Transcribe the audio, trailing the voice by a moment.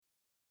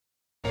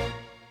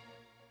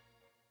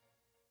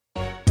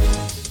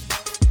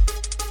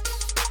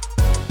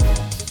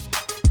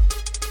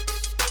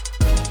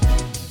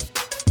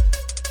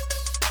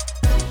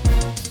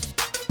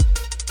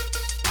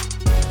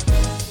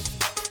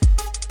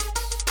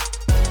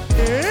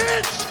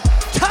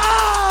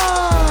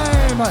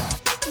much.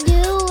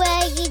 New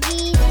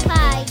Raggedy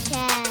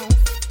Podcast.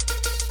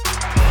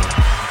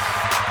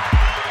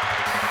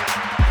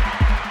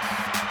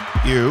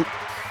 You.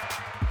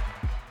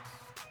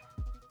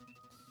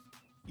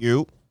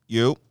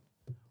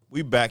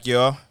 We back,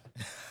 y'all.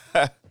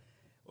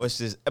 What's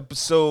this?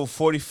 Episode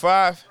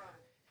 45.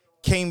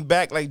 Came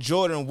back like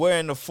Jordan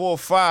wearing the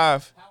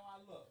 4-5. How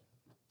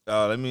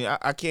I look?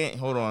 I can't.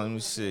 Hold on. Let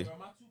me see.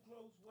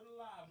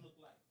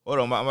 Hold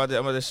on. I'm about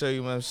to show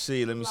you. Let me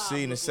see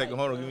in a second.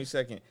 Hold on. Give me a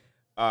second.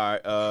 All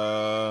right.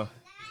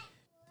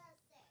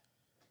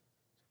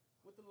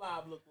 What the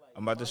live look like?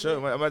 I'm about to show you.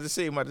 I'm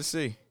about to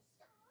see.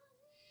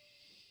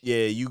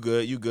 Yeah, you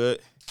good.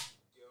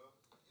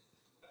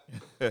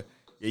 Yeah,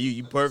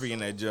 you perfect in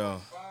that job.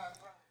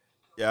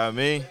 Yeah, I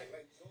mean,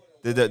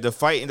 the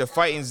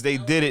fightings, they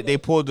did it. They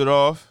pulled it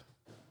off.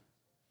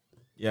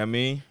 Yeah, I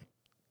mean,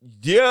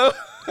 yeah.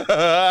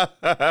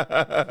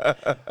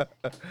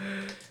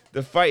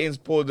 The fightings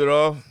pulled it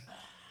off.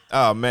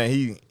 Oh man,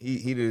 he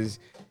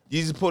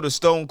just pulled a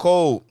Stone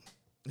Cold.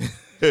 Nah,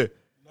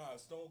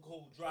 Stone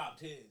Cold dropped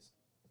his.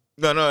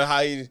 No,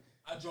 how he?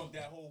 I drunk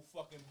that whole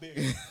fucking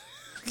beer.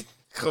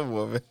 Come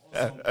on, man. On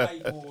some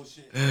white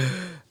bullshit.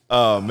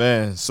 Oh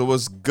man, so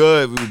what's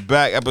good? We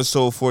back,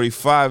 episode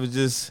 45. It's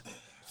just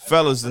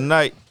fellas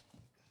tonight.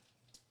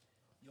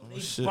 Yo,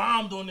 they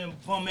bombed on them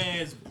bum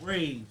ass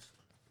Braves.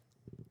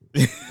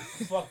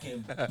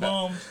 Fucking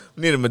bums.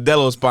 We need a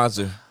Modelo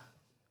sponsor.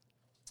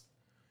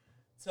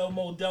 Tell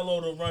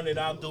Modelo to run it.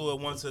 I'll do it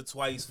once or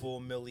twice for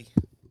a milli.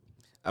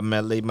 My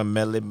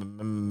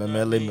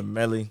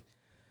melly.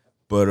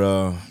 But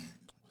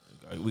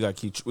we gotta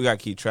keep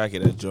track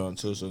of that, John,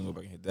 too, so we can go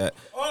back and hit that.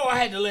 Oh, I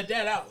had to let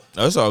that out.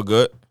 No, it's all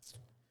good.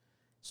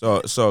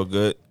 It's all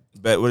good.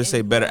 What did it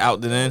say? Better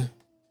out than in?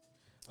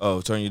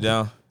 Oh, turn you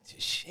down?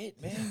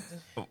 Shit, man.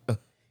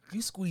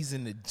 You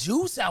squeezing the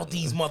juice out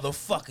these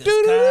motherfuckers,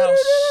 Kyle.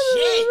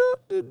 Shit.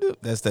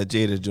 That's that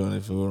Jada joint,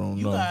 if you don't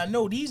You know. gotta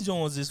know these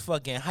joints is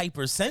fucking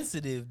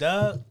hypersensitive,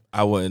 dog.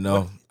 I wouldn't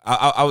know.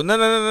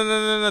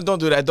 No, don't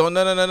do that. Don't.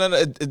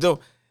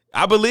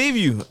 I believe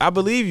you. No, I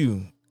believe you.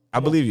 You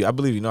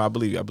know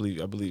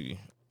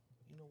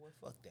what?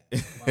 Fuck that.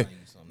 I'm buying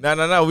you something. No.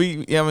 No,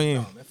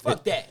 man,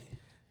 fuck that.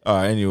 All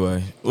right,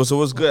 anyway. So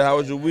what's good? How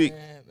was your week?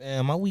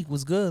 Man, my week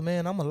was good,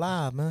 man. I'm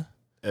alive, man.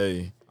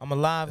 Hey. I'm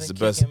alive That's and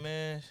the kicking,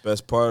 man.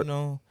 Best part. You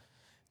know,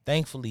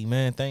 thankfully,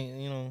 man.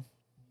 I'm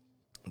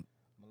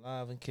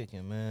alive and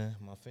kicking, man.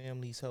 My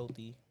family's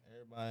healthy.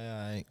 Everybody all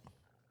right.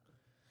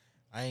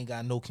 I ain't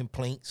got no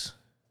complaints.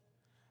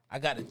 I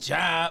got a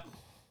job.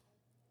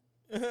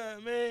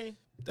 Man.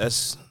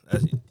 That's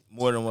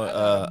more than what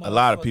a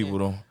lot of people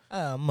don't.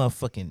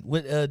 Motherfucking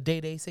what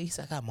Day say? He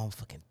said I got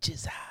motherfucking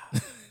jizzle.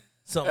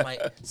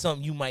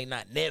 something you might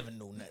not never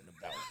know nothing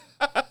about.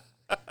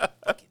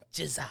 Fucking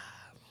jizzle.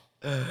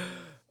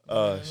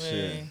 Oh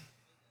shit.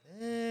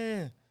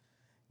 Man.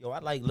 Yo, I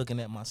like looking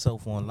at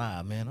myself on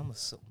live, man. I'm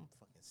fucking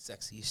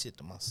sexy as shit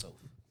to myself.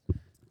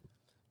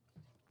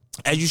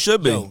 As you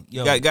should be.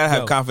 Yo, gotta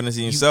have confidence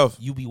in yourself.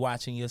 You be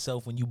watching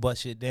yourself when you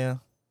bust shit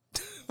down.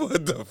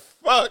 What the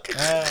fuck?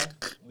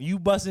 When you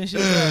busting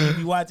shit down, you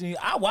be watching.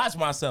 I watch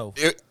myself.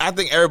 I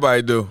think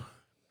everybody do.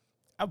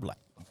 I be like,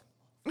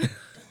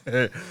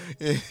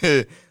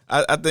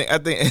 I think. yo.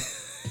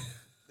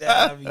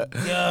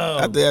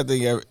 I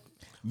think.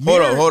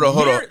 Hold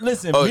on.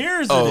 Listen,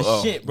 mirrors are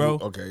the shit, bro.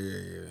 Okay,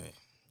 yeah.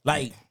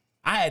 Like,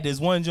 I had this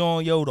one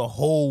joint, yo, the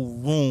whole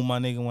room, my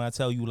nigga, when I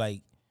tell you,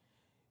 like,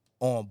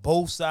 on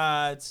both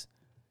sides,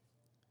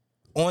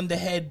 on the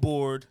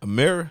headboard. A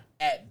mirror?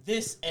 At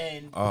this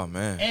end. Oh,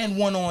 man. And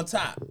one on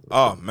top.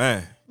 Oh,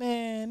 man.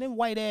 Man, them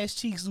white ass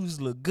cheeks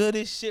was look good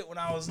as shit when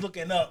I was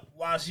looking up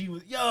while she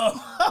was, yo,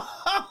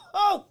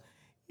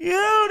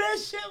 that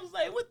shit was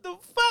like, what the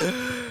fuck?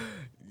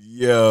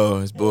 Yo,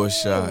 it's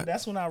bullshit.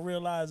 That's when I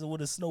realized what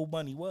a snow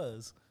bunny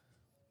was.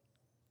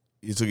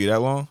 You took you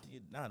that long?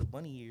 Nah, the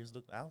bunny ears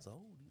look. I was like,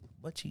 oh,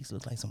 butt cheeks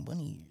look like some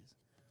bunny ears.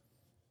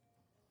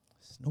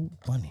 Snow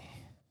bunny.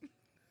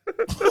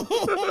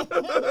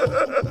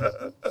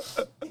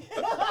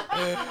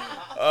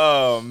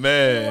 Oh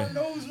man.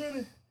 Nose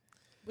running.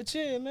 But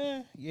yeah,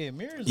 man. Yeah,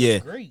 mirrors Yeah.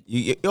 are great.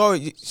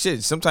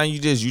 Shit. Sometimes you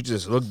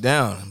just look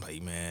down. I'm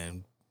like,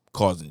 man,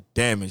 causing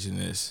damage in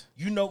this.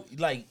 You know,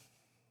 like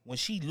when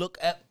she look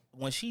up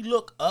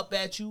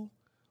at you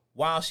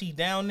while she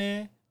down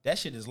there, that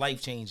shit is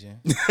life changing.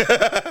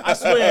 I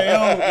swear,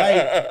 yo,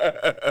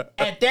 like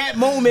at that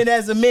moment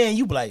as a man,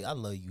 you be like, I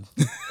love you.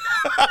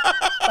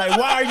 Like,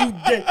 why are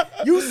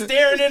you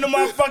staring into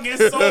my fucking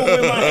soul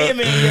with my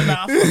hammer in your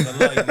mouth? I fucking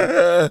love you.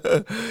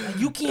 Like,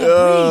 you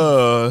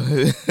can't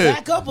breathe.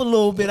 Back up a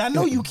little bit. I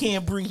know you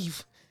can't breathe.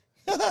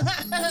 Yo, where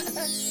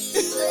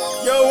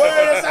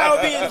that's how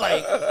it be. It's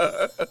like,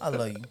 I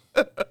love you.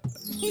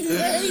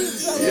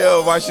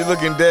 Yo, why she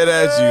looking dead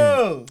at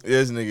you?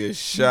 This nigga is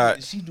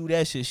shot. She do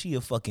that shit. She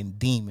a fucking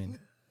demon.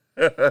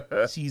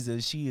 She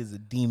is a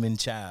demon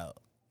child.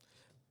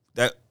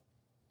 All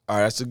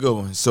right, that's a good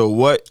one. So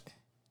what?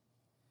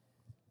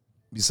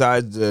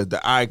 Besides the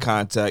eye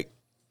contact,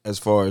 as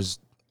far as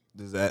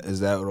is that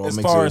what all As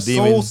makes far her a as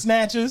demon? soul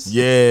snatchers,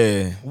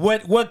 Yeah.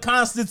 what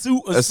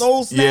constitute a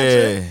soul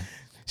snatcher? Yeah.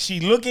 She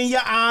look in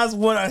your eyes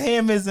when her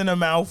hand is in her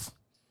mouth.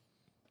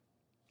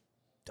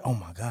 Oh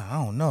my God,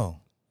 I don't know.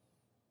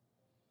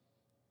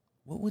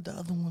 What would the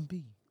other one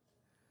be?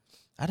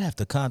 I'd have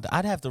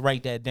to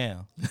write that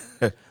down.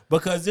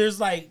 Because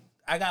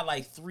I got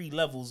like 3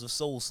 levels of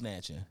soul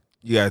snatching.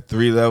 You got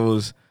 3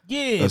 levels.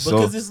 Yeah,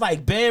 because it's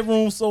like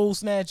bedroom soul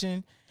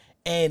snatching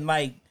and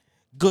like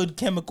good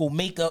chemical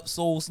makeup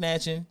soul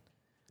snatching.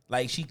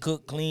 Like she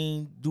cook,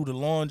 clean, do the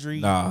laundry.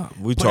 Nah,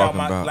 we put out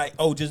talking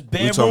about just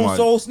bedroom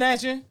soul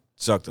snatching.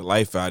 Suck the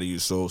life out of you,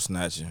 soul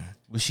snatching.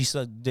 Well, she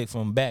sucked dick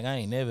from the back. I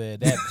ain't never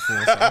had that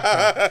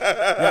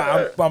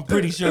before. So I'm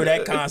pretty sure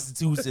that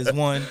constitutes as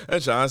one. I'm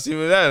trying to see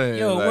what that is.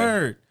 Yo,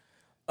 word.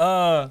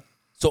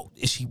 So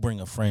if she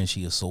bring a friend,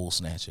 she a soul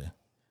snatcher.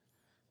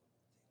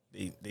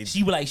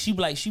 She be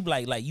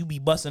like, you be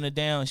busting her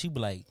down. She be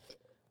like,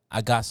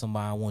 I got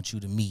somebody I want you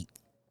to meet.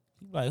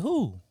 You be like,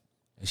 who?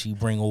 And she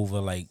bring over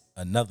like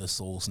another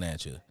soul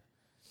snatcher.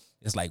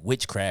 It's like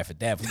witchcraft at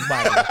that point.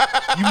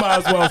 You might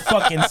as well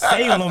fucking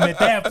sail them at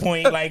that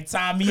point. Like,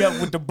 tie me up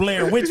with the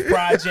Blair Witch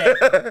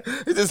Project.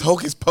 Is this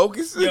hocus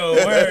pocus? Yo,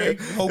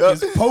 word.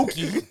 Hocus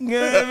pokey. You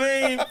know what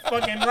I mean?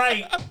 Fucking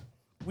right.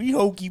 We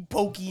hokey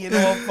pokey and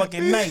all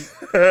fucking night.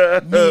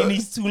 Me and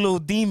these 2 little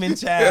demon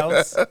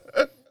childs.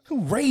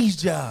 Who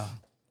raised y'all?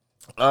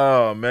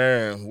 Oh,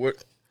 man.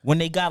 What? When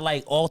they got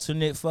like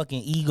alternate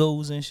fucking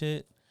egos and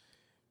shit.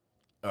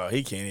 Oh,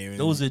 he can't even.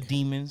 Those are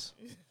demons.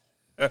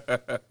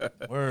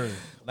 Word.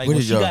 Like Where when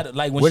did she y'all- got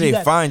like when where she they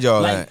got, find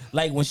y'all like, at?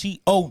 Like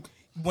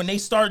when they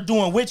start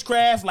doing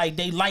witchcraft, like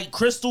they light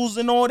crystals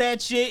and all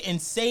that shit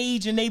and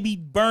sage and they be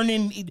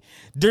burning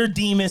their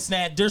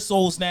their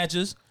soul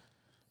snatchers.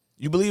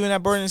 You believe in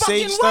that burning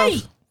Fucking sage right.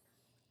 stuff?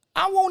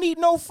 I won't eat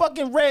no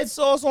fucking red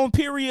sauce on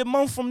period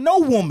month from no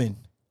woman.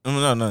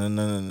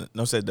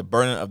 No. Said the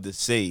burning of the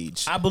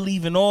sage. I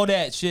believe in all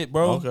that shit,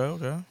 bro.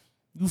 Okay.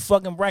 You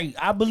fucking right.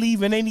 I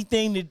believe in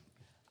anything that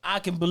I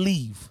can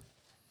believe.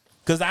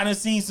 Cause I done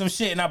seen some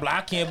shit and I'm like,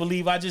 I can't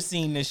believe I just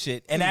seen this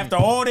shit. And after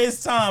all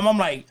this time, I'm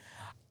like,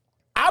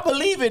 I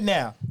believe it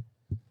now.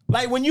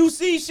 Like when you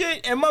see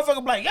shit and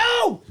motherfucker be like,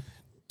 yo,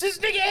 this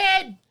nigga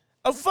had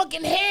a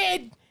fucking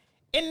head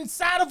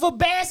inside of a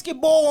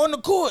basketball on the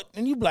court.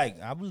 And you be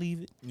like, I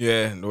believe it.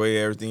 Yeah, the way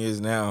everything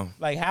is now.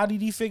 Like, how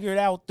did he figure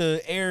out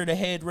the air to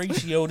head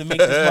ratio to make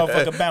this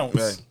motherfucker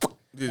bounce?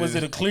 Was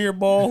it a clear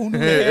ball? Who knew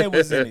the head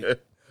was in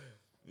it?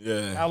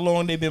 Yeah. How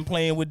long they been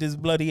playing with this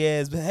bloody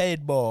ass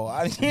head ball?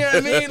 You know what I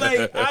mean?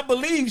 Like, I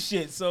believe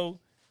shit. So,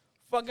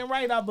 fucking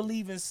right, I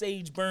believe in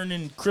sage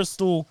burning,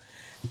 crystal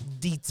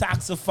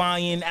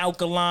detoxifying,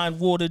 alkaline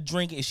water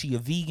drink. Is she a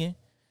vegan?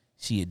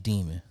 She a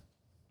demon.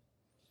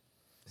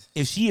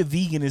 If she a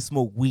vegan and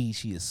smoke weed,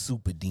 she a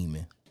super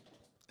demon.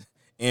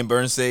 And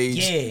burn sage?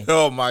 Yeah.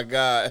 Oh, my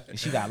God.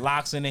 If she got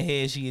locks in her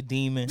head, she a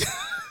demon.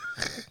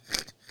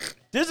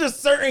 There's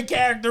just certain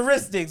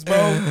characteristics,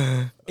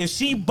 bro. If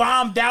she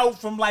bombed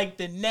out from like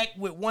the neck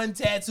with one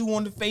tattoo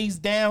on the face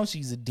down,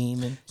 she's a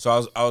demon. So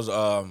I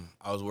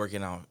was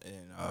working out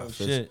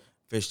in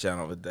Fish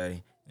Channel the other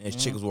day, and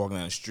this chick was walking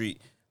down the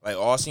street. Like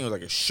all I seen was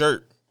like a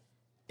shirt,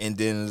 and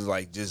then it was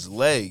like just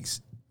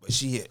legs. But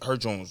she hit her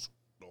joints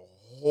the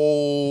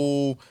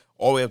whole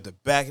all the way up the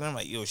back, and I'm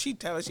like, yo, she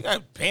tatted. She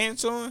got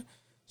pants on.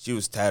 She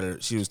was tattered.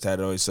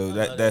 Always.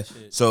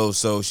 So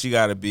so she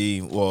got to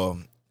be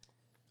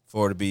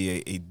for her to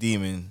be a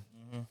demon,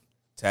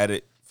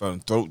 tatted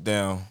from throat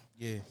down,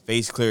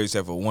 face clear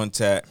except for one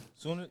tat,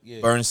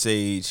 burn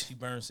sage, She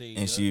burn sage,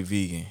 and she a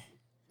vegan.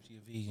 She a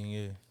vegan,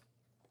 yeah.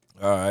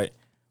 All right,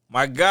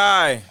 my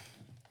guy,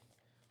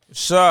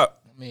 what's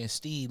up? Man,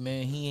 Steve,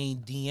 man, he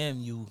ain't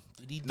DM you.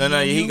 Did he DM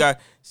No, you? he got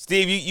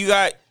Steve. You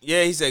got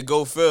he said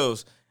go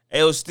Phils. Hey,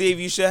 yo, Steve,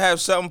 you should have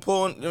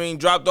something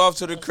dropped off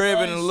to the crib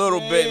in a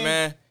little bit,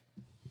 man.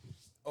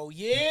 Oh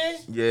yeah,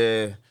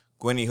 Yeah,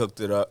 Gwenny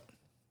hooked it up.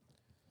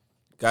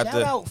 Shout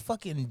out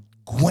fucking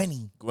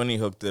Gwenny. Gwenny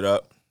hooked it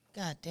up.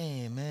 God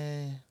damn,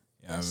 man.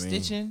 Yeah, I mean,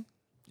 Stitching.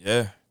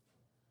 Yeah.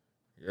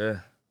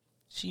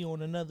 She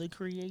on another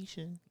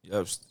creation.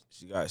 Yep,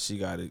 she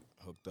got it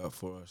hooked up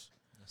for us.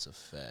 That's a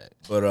fact.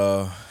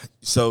 But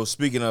so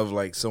speaking of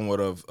like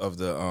somewhat of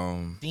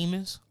the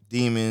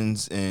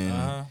demons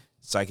and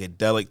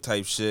psychedelic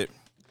type shit.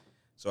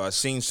 So I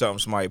seen something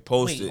somebody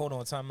posted. Wait, hold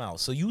on, time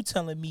out. So you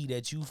telling me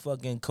that you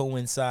fucking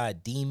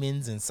coincide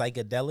demons and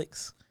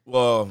psychedelics?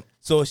 Well,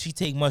 so if she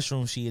take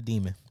mushrooms, she a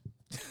demon.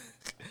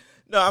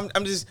 No,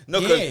 I'm just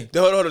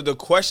because the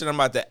question I'm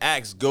about to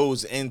ask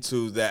goes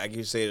into that. I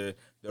can say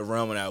the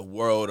realm of that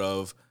world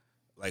of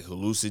like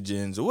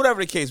hallucinogens or whatever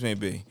the case may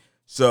be.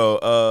 So,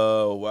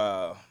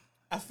 wow.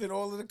 I fit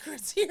all of the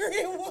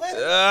criteria. What?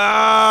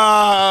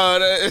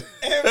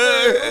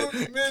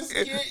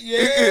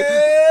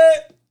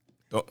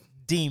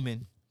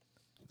 Demon,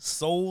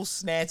 soul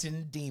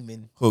snatching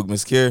demon. Who,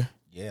 Miss Kier?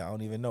 Yeah, I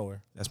don't even know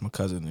her. That's my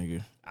cousin,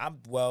 nigga. I'm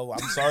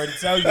sorry to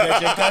tell you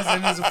that your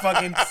cousin is a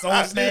fucking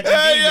soul snatching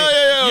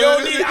demon. You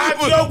don't need.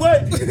 You know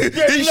what?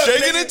 He's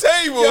shaking the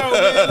table. Yo,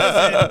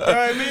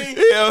 man, listen.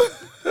 You know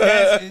what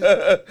I mean?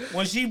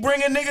 When she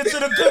bring a nigga to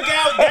the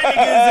cookout, that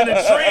nigga is in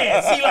a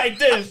trance. He like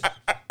this.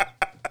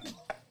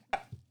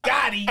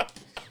 Got him.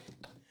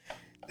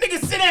 Nigga,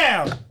 sit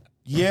down.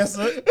 Yes,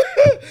 sir.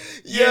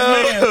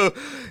 Yo,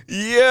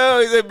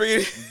 he said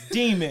bring it.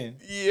 Demon.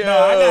 Yo. No,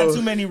 I got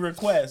too many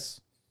requests.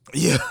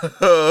 Yo.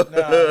 Yo.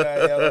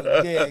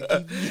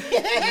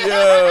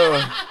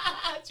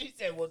 She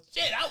said, well,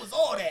 shit, I was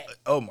all that.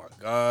 Oh, my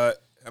God.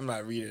 I'm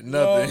not reading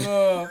nothing.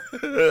 I'm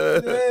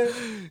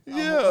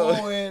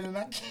going and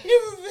I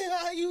can't remember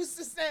how I used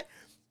to say.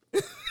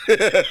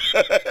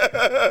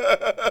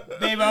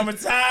 Baby, I'm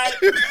retired.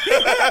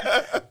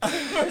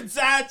 I'm a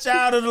retired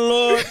child of the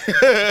Lord.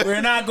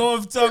 We're not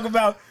going to talk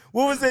about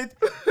what was it?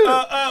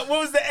 What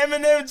was the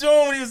Eminem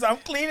joint when he was? I'm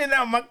cleaning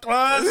out my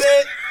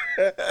closet.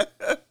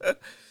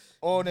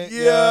 Oh, that,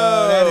 yo,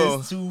 that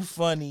is too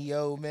funny,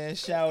 yo, man.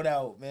 Shout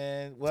out,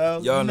 man.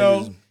 Well, y'all you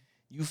know, niggas.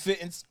 You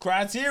fit in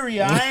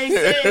criteria. I ain't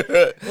saying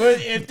well,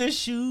 if the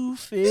shoe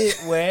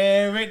fit,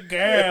 wear it,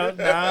 girl.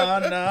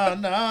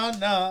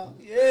 No.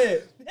 Yeah.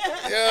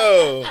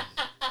 Yo.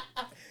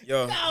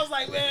 I was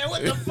like, man,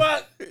 what the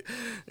fuck?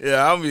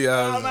 Yeah, I'll be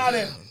honest. I'm out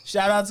of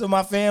Shout out to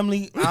my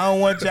family. I don't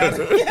want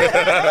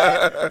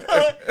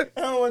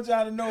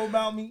y'all to know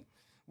about me.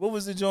 What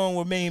was the joint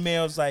where main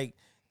man was like,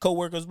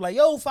 co-workers like,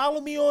 yo,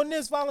 follow me on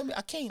this, follow me.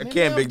 I can't,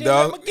 big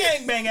dog. I'm a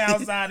gangbang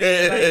outside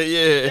here. Like,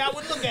 yeah. Y'all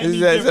would look at me He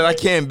said, I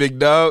can't, big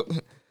dog.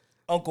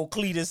 Uncle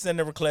Cletus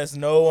sent a request.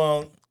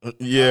 No,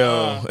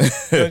 yeah.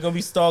 You're going to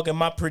be stalking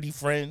my pretty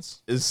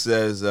friends. It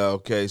says,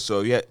 okay,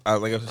 so yeah, oh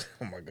my God,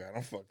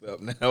 I'm fucked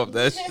up now with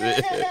that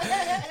shit.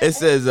 It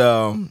says,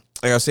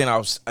 like I was saying,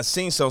 I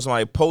seen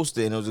somebody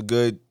posted, and it was a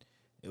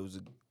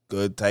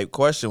good type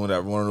question,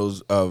 whatever, one of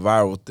those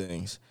viral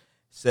things.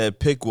 Said,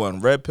 pick one,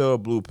 red pill or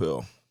blue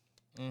pill.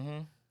 Mm-hmm.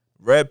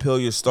 Red pill,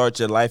 you'll start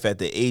your life at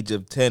the age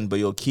of 10, but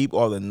you'll keep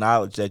all the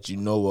knowledge that you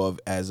know of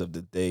as of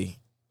the day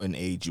and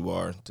age you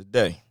are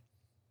today.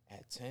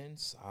 At 10,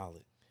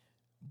 solid.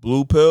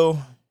 Blue pill,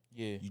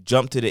 yeah. You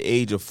jump to the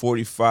age of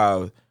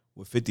 45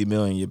 with $50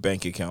 million in your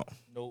bank account.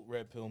 No,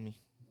 red pill me.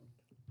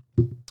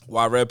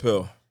 Why red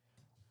pill?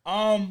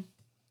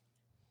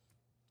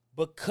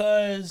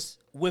 Because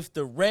with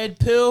the red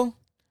pill,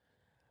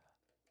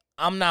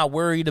 I'm not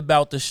worried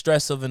about the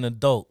stress of an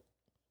adult.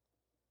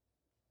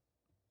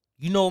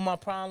 You know what my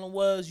problem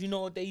was? You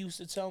know what they used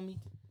to tell me?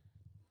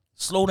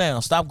 Slow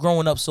down. Stop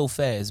growing up so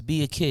fast.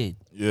 Be a kid.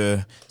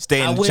 Yeah.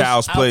 Stay in the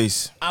child's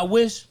place. I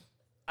wish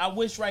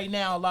right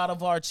now a lot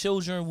of our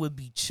children would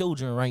be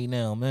children right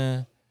now,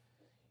 man.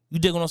 You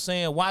dig what I'm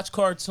saying? Watch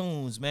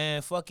cartoons,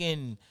 man.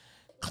 Fucking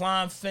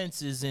climb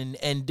fences and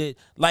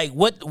like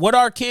what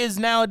our kids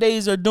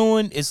nowadays are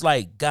doing, it's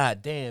like,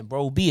 God damn,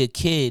 bro, be a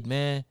kid,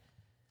 man.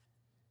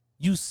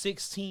 You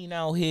 16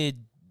 out here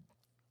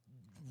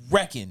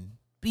wrecking.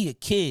 Be a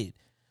kid.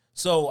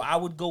 So I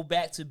would go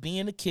back to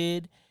being a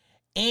kid,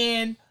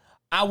 and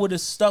I would have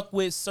stuck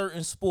with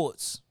certain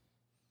sports.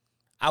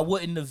 I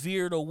wouldn't have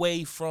veered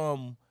away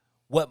from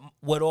what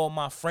all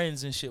my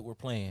friends and shit were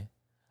playing.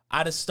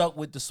 I'd have stuck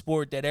with the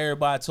sport that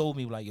everybody told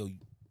me, like, yo,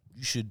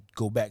 you should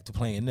go back to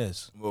playing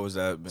this. What was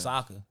that, man?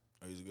 Soccer.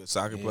 Oh, he's a good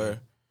soccer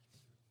player?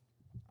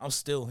 I'm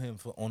still him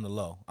on the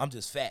low. I'm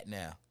just fat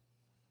now.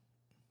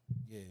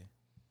 Yeah.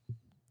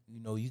 You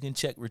know, you can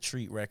check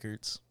Retreat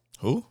records.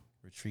 Who?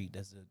 Retreat,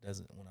 that's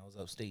when I was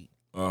upstate.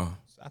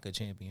 Soccer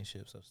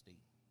championships upstate.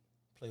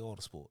 Play all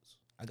the sports.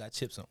 I got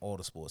chips in all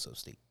the sports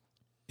upstate.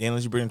 They ain't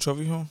let you bring a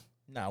trophy home?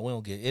 Nah, we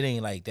don't get it.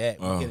 Ain't like that.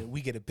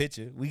 We get a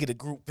picture. We get a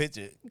group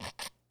picture.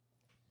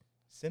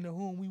 Send it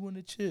home. We win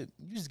a chip.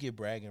 You just get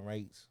bragging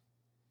rights.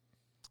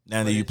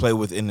 Now that you play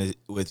within this,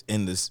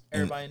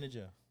 everybody in the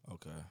jail.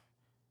 Okay.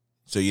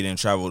 So you didn't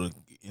travel to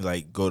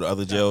like go to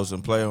other jails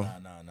and play them?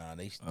 Nah.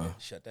 They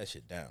shut that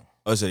shit down.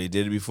 Oh, so they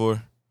did it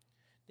before?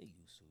 They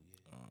used to,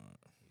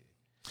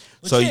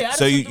 yeah.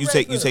 So you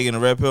taking a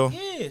red pill?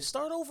 Yeah.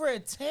 Start over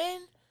at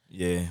 10.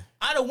 Yeah.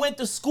 I'd have went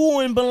to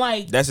school and been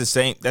like, that's the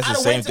same thing. I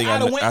picked.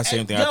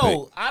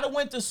 I'd have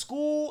went to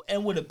school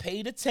and would have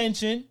paid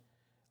attention.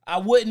 I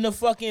wouldn't have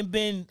fucking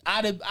been.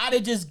 I'd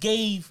have just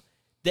gave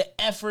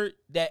the effort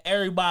that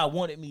everybody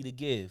wanted me to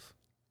give.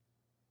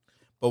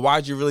 But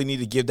why'd you really need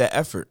to give that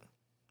effort?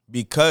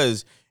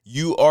 Because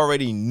you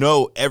already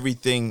know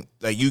everything.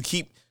 Like you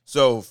keep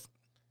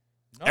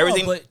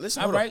everything.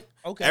 Listen, all right,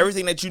 okay.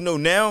 Everything that you know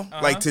now,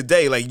 like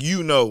today, like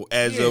you know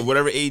as of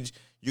whatever age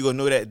you're gonna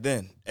know that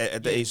then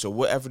at the age. So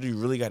what effort do you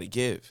really got to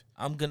give?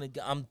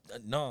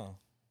 No.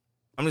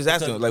 I'm just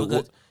asking, like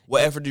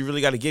what effort do you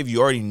really got to give? You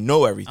already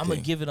know everything. I'm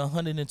gonna give it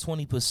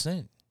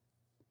 120%.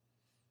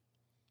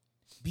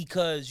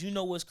 Because you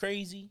know what's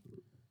crazy?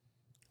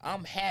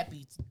 I'm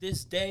happy to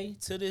this day.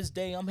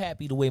 I'm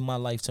happy the way my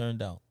life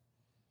turned out.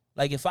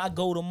 Like if I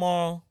go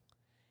tomorrow,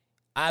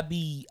 I'd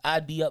be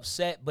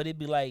upset, but it'd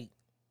be like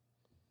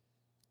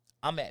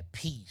I'm at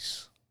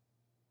peace.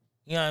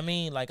 You You know what I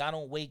mean? Like, I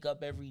don't wake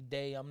up every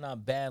day. I'm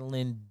not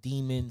battling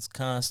demons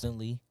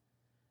constantly.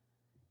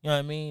 You know what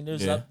I mean?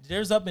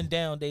 There's up and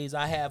down days.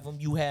 I have them.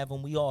 You have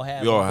them. We all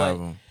have them. We all have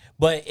them.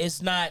 But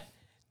it's not.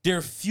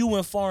 They're few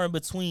and far in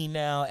between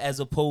now,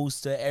 as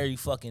opposed to every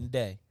fucking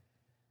day.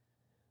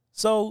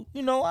 So,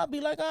 I'd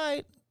be like, all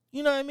right.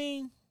 You know what I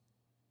mean?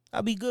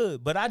 I'd be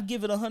good. But I'd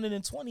give it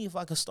 120 if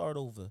I could start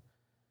over.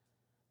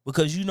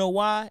 Because you know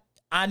why?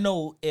 I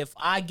know if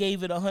I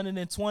gave it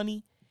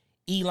 120,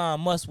 Elon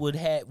Musk would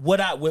have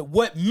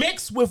what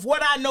mixed with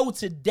what I know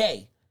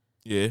today.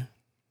 Yeah.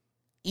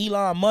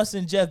 Elon Musk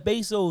and Jeff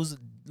Bezos,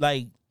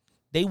 like,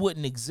 they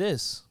wouldn't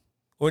exist.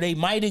 Or they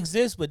might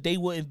exist, but they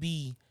wouldn't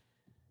be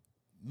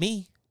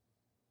me.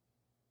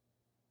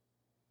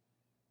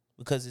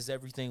 Because it's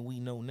everything we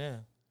know now.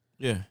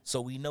 Yeah. So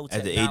we know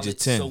at the age of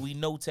 10. So we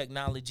know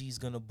technology is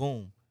gonna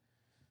boom.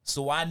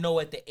 So I know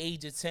at the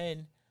age of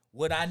 10,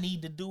 what I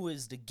need to do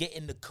is to get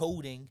into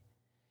coding,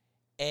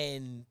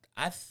 and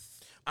I'm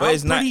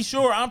pretty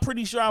sure I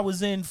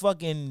was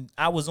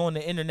on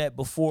the internet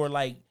before,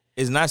 like.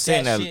 It's not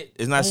saying that.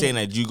 It's not saying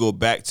that you go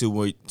back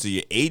to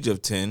your age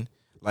of 10.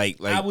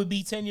 Like I would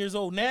be 10 years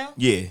old now.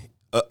 Yeah,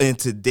 in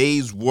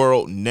today's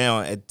world now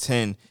at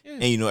 10,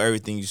 and you know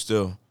everything. You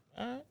still.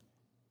 All right.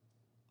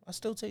 I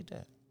still take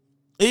that.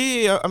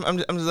 Yeah, I'm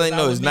just like,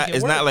 no, it's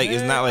not like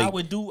I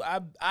would do.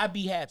 I'd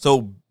be happy.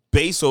 So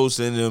Bezos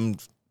and them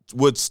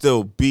would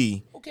still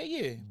be. Okay,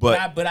 yeah,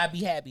 but I'd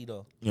be happy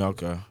though. Yeah,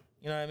 okay.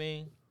 You know what I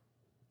mean?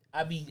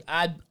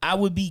 I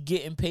would be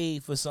getting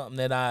paid for something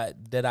that I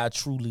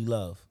truly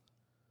love.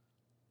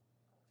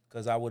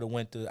 Cause I would have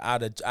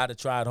I'd have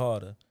tried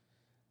harder.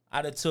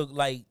 I'd have took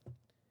like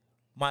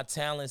my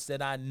talents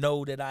that I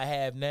know that I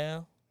have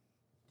now,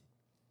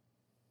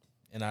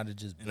 and I'd have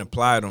just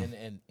applied them.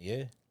 And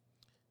yeah,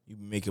 you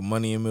be making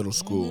money in middle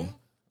school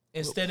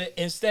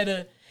instead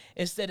of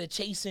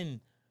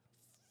chasing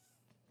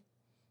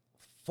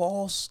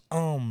false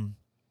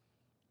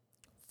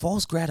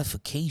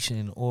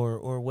gratification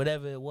or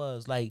whatever it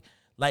was, like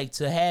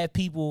to have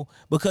people,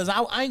 because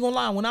I ain't gonna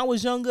lie, when I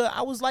was younger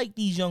I was like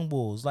these young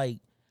boys. Like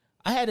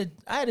I had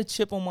a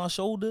chip on my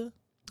shoulder.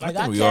 Like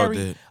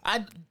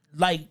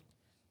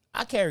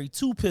I carried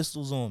 2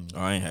 pistols on me. Oh,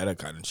 I ain't had that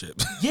kind of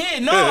chip. Yeah,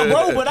 no,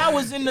 bro, but I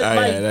was in the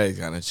I had that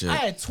kind of chip. I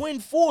had twin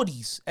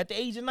 40s at the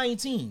age of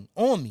 19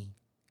 on me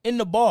in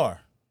the bar.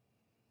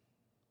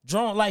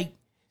 Drawn, like,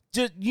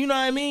 just, you know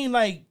what I mean?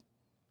 Like,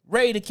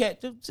 ready to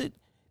catch,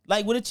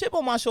 like, with a chip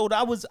on my shoulder,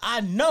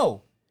 I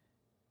know.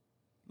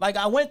 Like,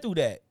 I went through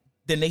that.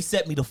 Then they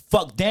set me the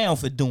fuck down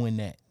for doing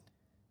that.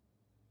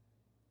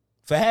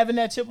 For having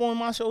that chip on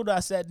my shoulder,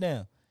 I sat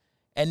down.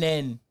 And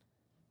then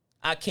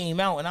I came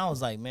out and I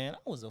was like, man,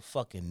 I was a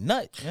fucking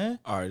nut, man.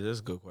 All right, that's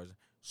a good question.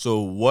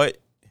 So what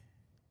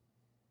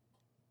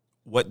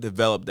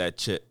developed that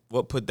chip?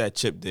 What put that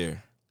chip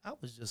there? I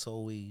was just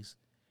always,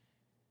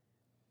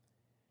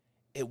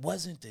 it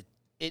wasn't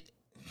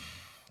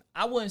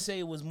I wouldn't say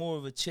it was more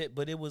of a chip,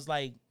 but it was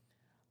like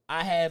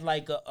I had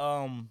like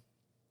I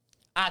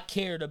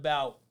cared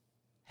about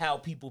how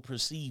people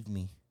perceived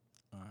me.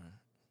 All right.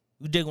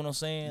 You dig what I'm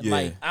saying? Yeah.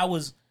 Like I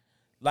was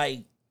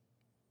like,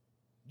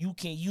 you're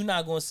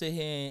not gonna sit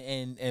here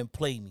and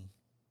play me.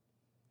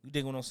 You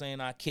dig what I'm saying?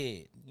 I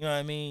cared. You know what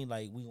I mean?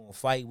 Like, we gonna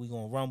fight, we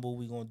gonna rumble,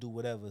 we gonna do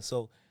whatever.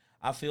 So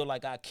I feel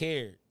like I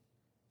cared.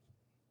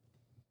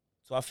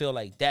 So I feel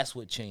like that's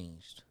what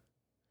changed.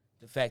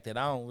 The fact that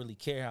I don't really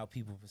care how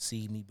people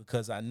perceive me,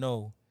 because I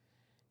know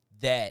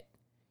that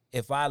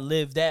if I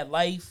live that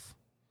life,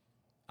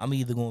 I'm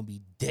either gonna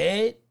be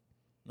dead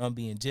or I'm gonna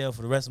be in jail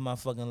for the rest of my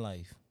fucking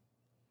life.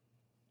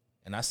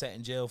 And I sat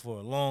in jail for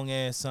a long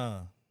ass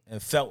time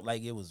and felt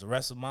like it was the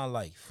rest of my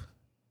life.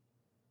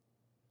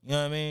 You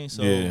know what I mean?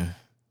 So, yeah.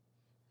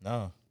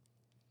 No.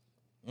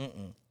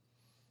 And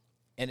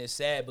it's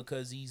sad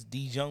because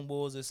these young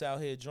boys that's out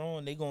here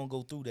drawing, they gonna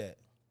go through that.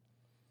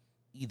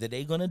 Either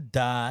they gonna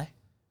die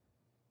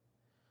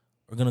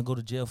or gonna go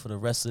to jail for the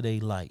rest of their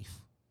life.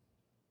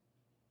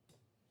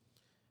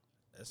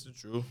 That's the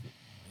truth.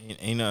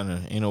 Ain't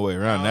no way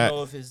around that. I don't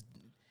know if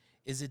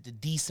is it the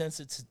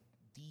desensitization?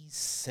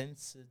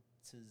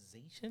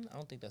 I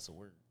don't think that's a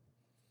word.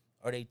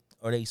 Are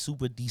they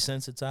super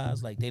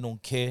desensitized? Like they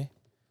don't care?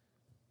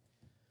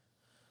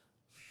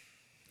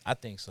 I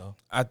think so.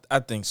 I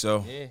think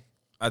so. Yeah.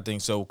 I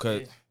think so,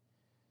 because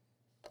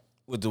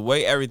with the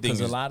way everything is.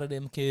 Because a lot of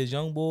them kids,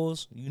 young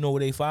boys, you know where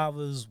their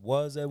fathers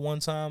was at one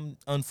time,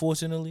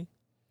 unfortunately?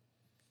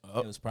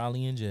 It was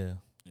probably in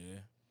jail. Yeah.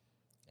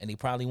 And they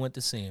probably went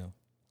to see him.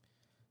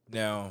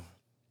 Now,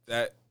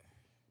 that,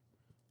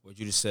 what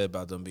you just said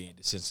about them being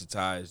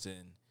desensitized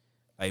and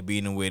like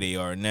being the way they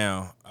are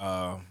now,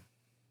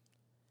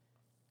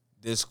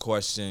 this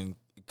question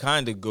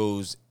kind of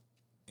goes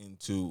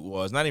into,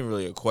 well, it's not even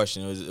really a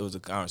question. It was a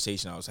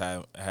conversation I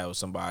had with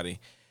somebody,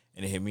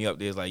 and they hit me up.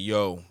 They was like,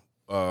 "Yo,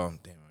 damn, I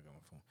got my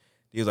phone."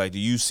 He was like, "Do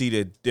you see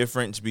the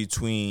difference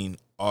between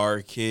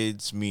our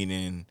kids,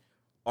 meaning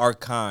our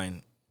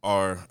kind,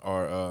 or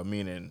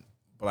meaning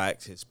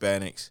blacks,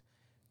 Hispanics,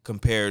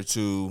 compared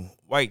to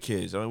white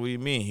kids. I'm like, what do you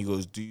mean? He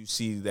goes, do you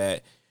see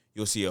that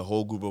you'll see a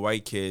whole group of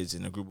white kids,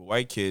 and a group of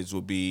white kids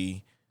they'll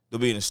be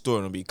in the store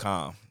and they'll be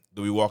calm.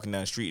 They'll be walking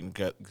down the street and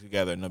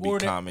together and they'll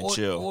be calm and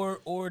chill.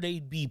 Or they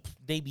be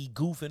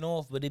goofing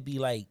off, but it'd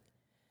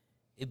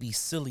be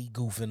silly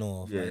goofing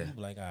off. Yeah. Like, you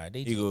be like, all right, they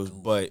He just goes,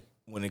 goof. but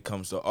when it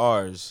comes to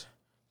ours,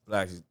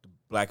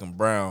 black and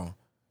brown,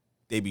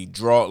 they be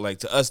like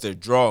to us they're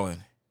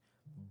drawing.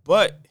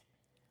 But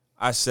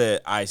I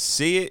said I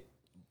see it.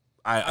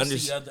 I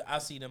understand. I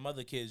see them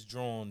other kids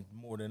drawing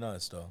more than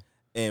us though.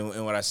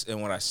 And what I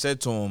said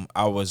to him,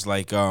 I was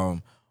like,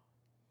 to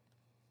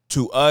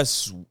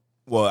us,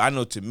 well, I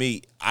know to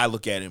me, I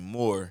look at it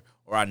more,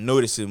 or I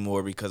notice it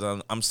more because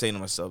I'm saying to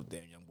myself,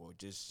 damn, young boy,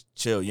 just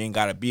chill. You ain't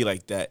gotta be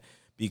like that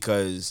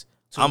because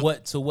to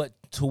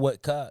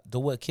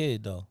what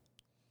kid though?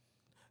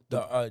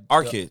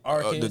 Our kid,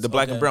 the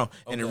black and brown,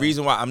 and the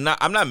reason why I'm not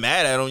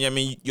mad at them. I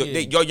mean,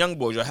 y'all young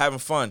boys, you're having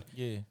fun.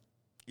 Yeah,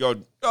 y'all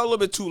a little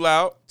bit too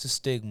loud. It's a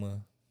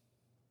stigma.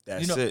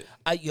 That's it.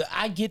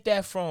 I get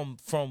that from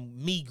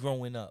me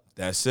growing up.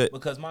 That's it.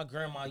 Because my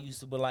grandma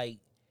used to be like,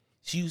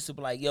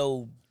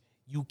 yo,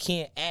 you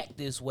can't act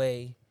this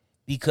way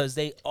because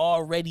they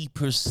already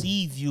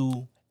perceive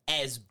you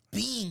as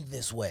being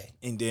this way.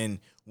 And then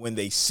when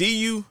they see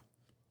you,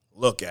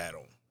 look at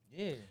them.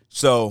 Yeah.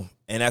 So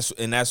and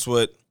that's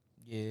what.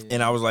 Yeah.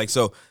 And I was like,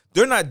 so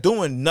they're not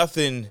doing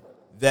nothing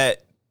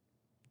that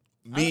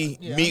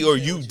me or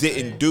you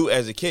didn't do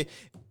as a kid.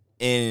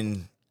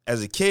 And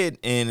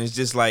it's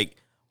just like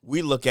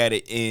we look at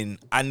it, and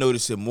I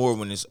notice it more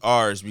when it's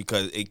ours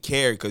because it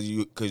cares,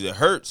 because it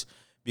hurts.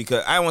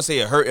 Because I don't want to say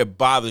it hurt, it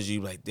bothers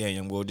you. Like, damn,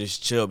 young boy,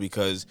 just chill,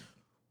 because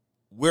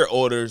we're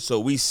older, so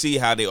we see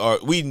how they are.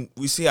 We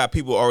see how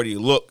people already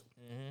look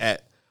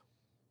at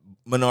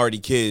minority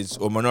kids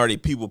or minority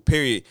people,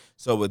 period.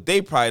 So, but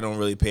they probably don't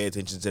really pay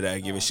attention to that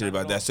and give a shit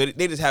about that. So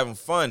they just having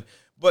fun.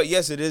 But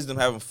yes, it is them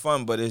having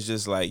fun, but it's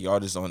just like y'all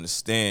just don't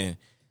understand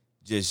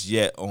just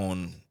yet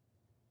on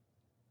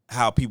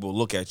how people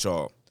look at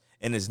y'all.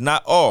 And it's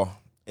not all.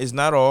 It's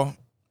not all.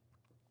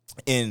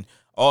 And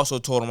also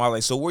told him, I was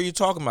like, so what are you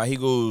talking about? He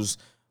goes,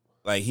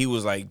 like, he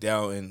was like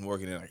down and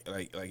working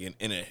in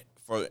in a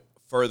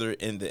further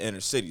in the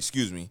inner city,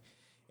 excuse me.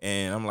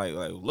 And I'm like,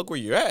 look where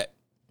you're at.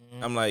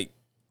 Mm-hmm. I'm like,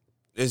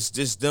 it's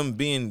just them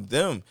being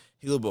them.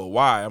 He goes, but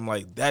why? I'm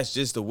like, that's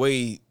just the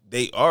way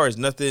they are. It's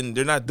nothing,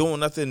 they're not doing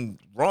nothing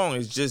wrong.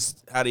 It's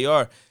just how they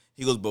are.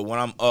 He goes, but when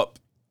I'm up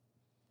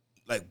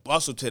like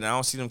Bustleton, I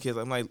don't see them kids.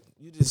 I'm like,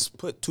 you just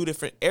put two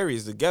different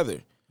areas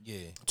together.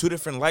 Yeah. Two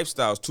different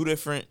lifestyles, two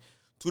different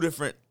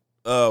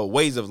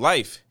ways of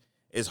life.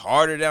 It's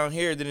harder down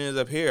here than it is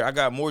up here. I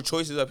got more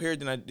choices up here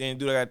than I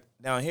got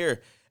down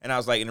here. And I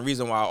was like, and the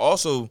reason why I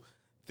also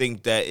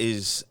think that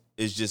is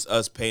just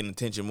us paying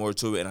attention more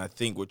to it. And I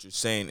think what you're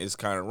saying is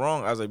kind of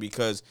wrong. I was like,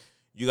 because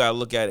you gotta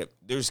look at it.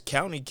 There's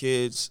county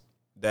kids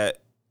that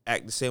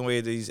act the same way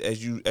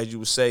as you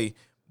would say,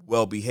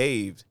 well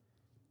behaved.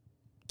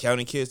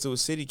 County kids to a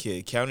city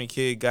kid. County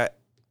kid got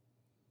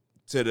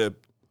to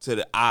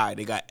the eye.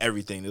 They got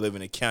everything. They live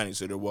in the county,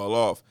 so they're well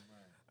off.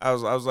 Right. I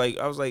was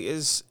like,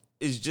 it's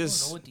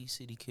just. I don't know what these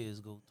city kids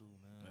go through,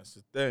 man. That's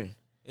the thing.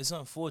 It's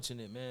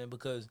unfortunate, man,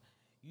 because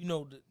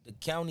the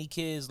county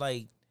kids,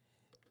 like,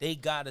 they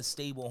got a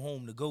stable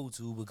home to go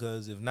to,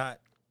 because if not,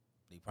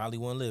 they probably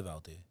wouldn't live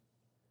out there.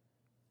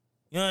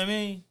 You know what I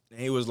mean? And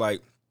he was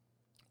like,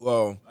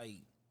 well, like,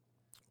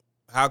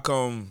 how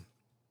come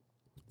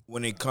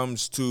when it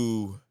comes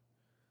to,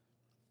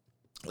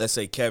 let's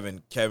say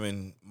Kevin,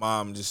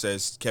 mom just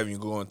says, Kevin, you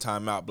go on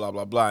timeout, blah,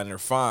 blah, blah, and they're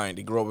fine.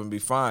 They grow up and be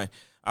fine.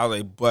 I was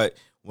like, but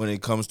when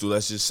it comes to,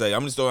 let's just say,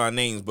 I'm just throwing out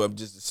names, but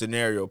just the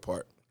scenario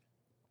part.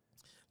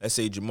 Let's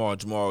say Jamal,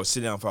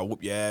 sit down if I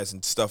whoop your ass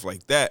and stuff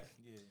like that.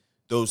 Yeah.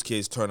 Those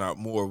kids turn out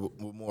with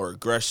more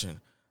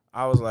aggression.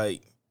 I was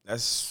like,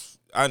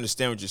 I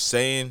understand what you're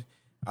saying.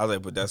 I was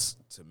like, but that's,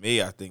 to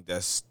me, I think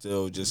that's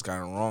still just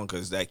kind of wrong,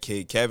 because that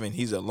kid, Kevin,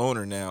 he's a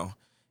loner now,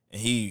 and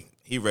he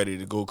ready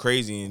to go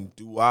crazy and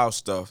do wild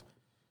stuff.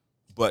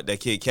 But that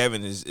kid,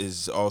 Kevin,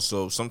 is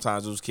also,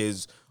 sometimes those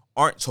kids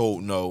aren't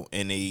told no,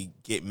 and they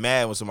get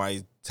mad when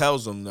somebody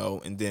tells them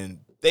no, and then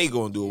they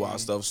go and do wild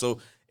stuff. So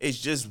it's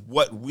just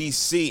what we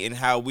see and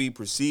how we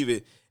perceive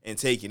it and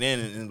take it in,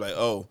 and like,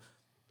 oh,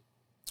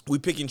 we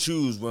pick and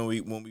choose when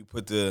we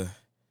put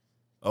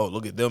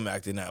look at them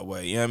acting that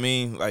way. You know what I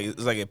mean? Like,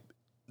 it's like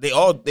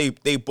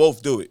they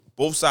both do it.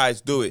 Both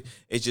sides do it.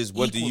 It's just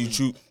what do you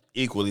choose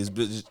equally?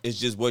 It's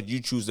just what you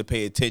choose to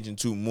pay attention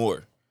to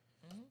more.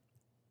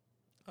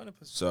 100%.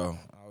 So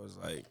I was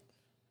like,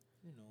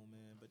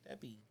 man, but I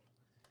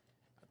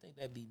think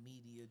that be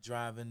media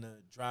driving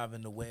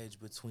the wedge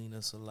between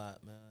us a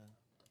lot, man.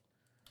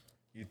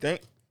 You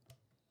think?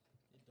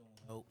 It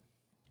don't help.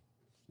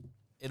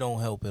 It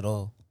don't help at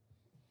all.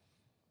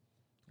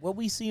 What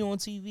we see on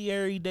TV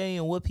every day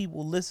and what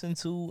people listen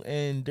to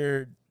and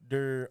their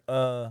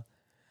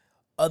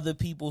other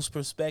people's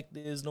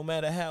perspectives, no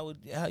matter how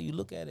you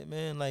look at it,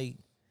 man, like,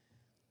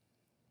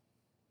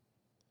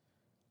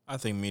 I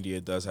think media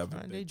does have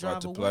a They big drive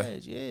part to a play.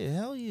 wedge. Yeah,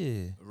 hell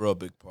yeah. A real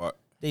big part.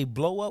 They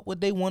blow up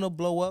what they want to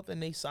blow up,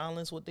 and they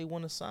silence what they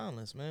want to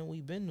silence, man. We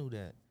been knew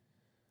that.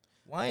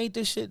 Why ain't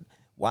this shit?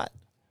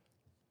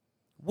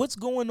 What's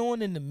going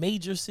on in the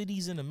major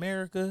cities in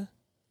America?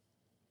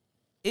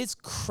 It's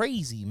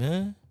crazy,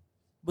 man.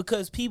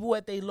 Because people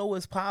at their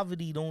lowest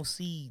poverty don't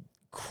see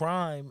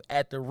crime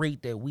at the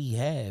rate that we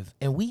have.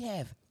 And we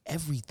have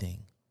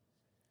everything.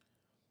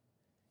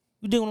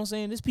 You dig what I'm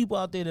saying? There's people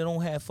out there that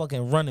don't have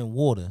fucking running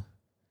water.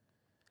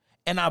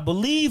 And I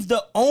believe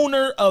the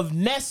owner of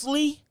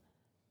Nestle,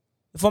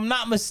 if I'm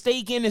not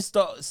mistaken, it's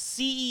the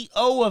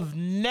CEO of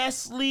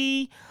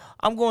Nestle.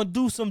 I'm going to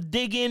do some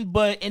digging,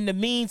 but in the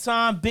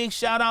meantime, big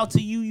shout out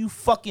to you, you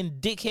fucking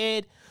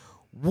dickhead.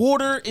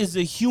 Water is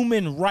a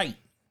human right.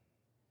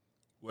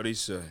 What'd he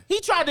say?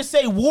 He tried to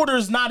say water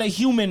is not a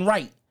human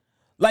right.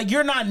 Like,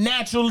 you're not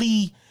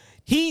naturally...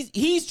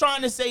 He's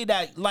trying to say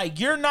that, like,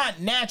 you're not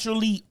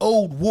naturally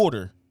owed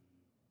water.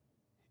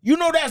 You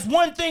know that's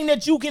one thing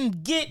that you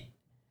can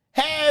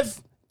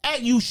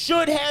you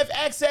should have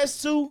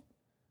access to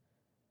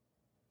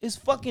is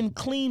fucking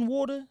clean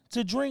water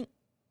to drink.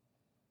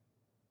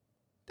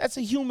 That's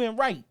a human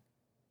right.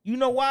 You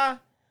know why?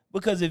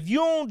 Because if you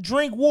don't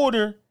drink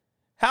water,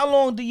 how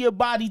long do your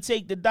body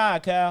take to die,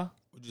 Kyle?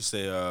 What'd you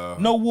say?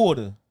 No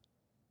water.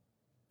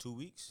 2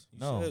 weeks? You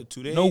No. said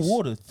 2 days? No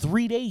water.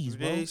 3 days, 3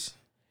 bro. days?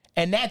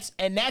 And that's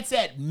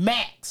at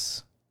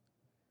max.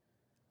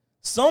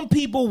 Some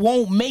people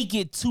won't make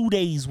it 2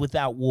 days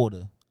without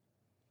water.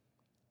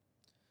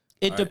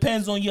 It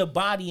depends on your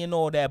body and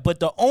all that. But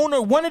the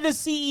owner, one of the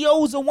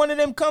CEOs of one of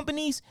them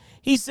companies,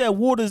 he said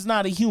water's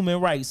not a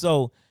human right.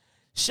 So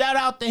shout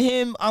out to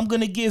him. I'm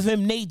going to give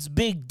him Nate's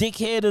big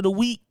dickhead of the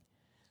week.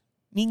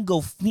 He can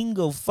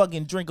go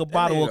fucking drink a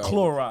bottle of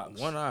Clorox.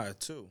 One eye,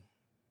 too.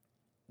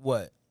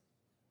 What?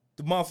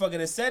 The motherfucker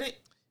that said it?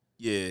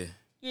 Yeah.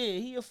 Yeah,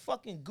 he a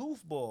fucking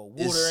goofball.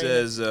 Water It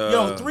says...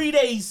 Yo, 3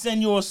 days,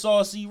 Senor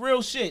Saucy.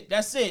 Real shit.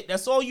 That's it.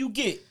 That's all you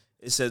get.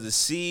 It says the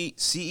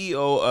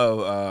CEO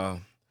of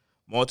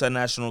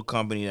multinational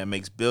company that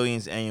makes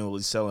billions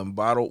annually selling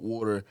bottled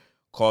water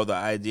called the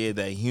idea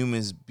that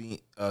human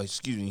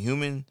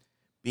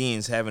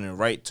beings having a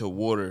right to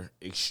water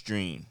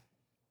extreme.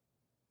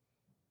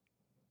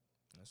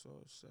 That's all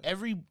it says.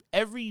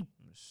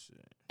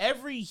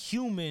 Every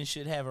human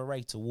should have a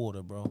right to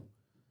water, bro.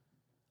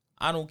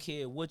 I don't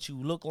care what you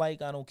look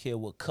like. I don't care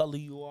what color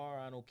you are.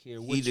 I don't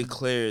care what He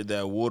declared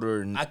that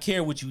water... I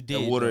care what you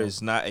did. That water bro.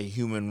 is not a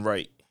human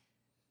right.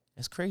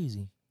 That's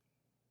crazy.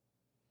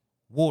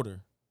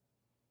 Water.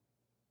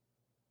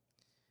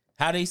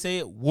 How they say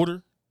it?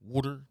 Water.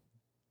 Water.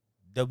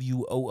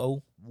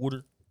 WOO.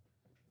 Water.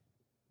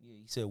 Yeah,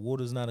 he said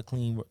water's not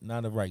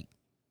a right.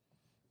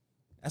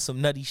 That's some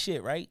nutty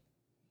shit, right?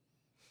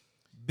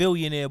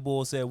 Billionaire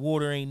boy said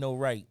water ain't no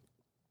right.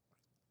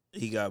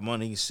 He got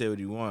money. He can say what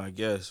he want, I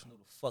guess. No,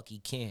 the fuck he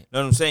can't.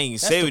 Know what I'm saying? He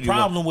can say what he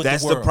want.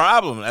 That's the the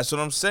problem. That's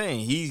what I'm saying.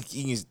 He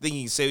can think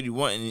he can say what he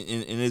want, and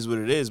it is what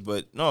it is.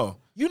 But no.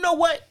 You know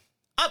what?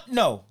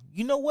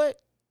 You know what?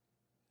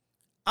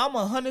 I'm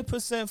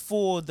 100%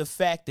 for the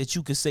fact that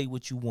you can say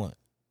what you want.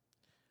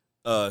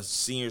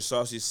 Senior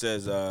Saucy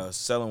says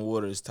selling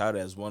water is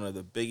touted as one of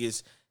the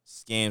biggest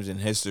scams in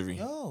history.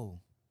 Yo.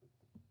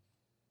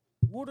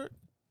 Water.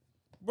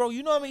 Bro,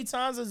 you know how many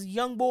times as a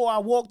young boy I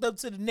walked up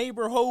to the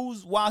neighbor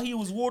hose while he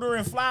was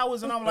watering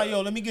flowers, and I'm like, yo,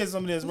 let me get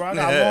some of this, bro. I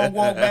got a long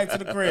walk back to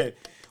the crib.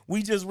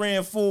 We just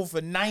ran full for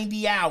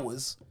 90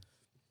 hours.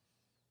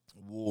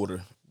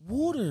 Water.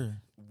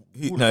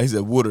 He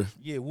said water.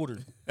 Yeah, water.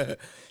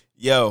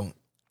 Yo.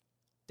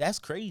 That's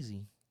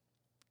crazy.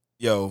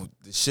 Yo,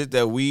 the shit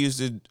that we used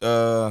to,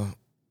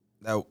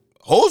 that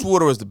hose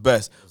water was the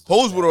best.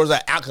 Hose water was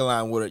like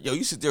alkaline water. Yo,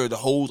 you sit there with the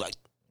hose like.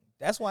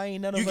 That's why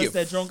ain't none of us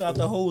that drunk out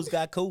the hose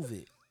got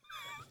COVID.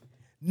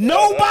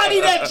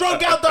 Nobody that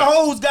drunk out the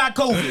hose got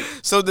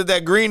COVID. So did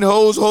that green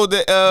hose hold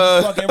the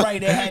fucking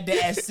right, it had the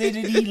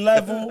acidity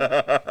level.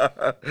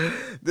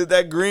 Did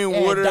that green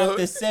water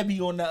Dr.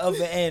 Sebi on the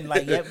other end,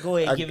 like, yep, go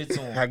ahead, give it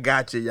to him. I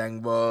got you, young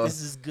boy.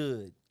 This is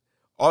good.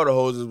 All the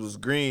hoses was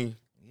green.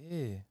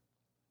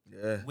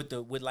 Yeah. With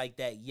like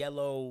that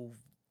yellow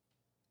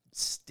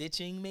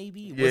stitching,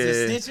 maybe? Yeah. Was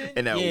it stitching?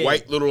 And that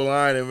white little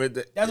line.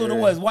 That's what it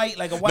was, white,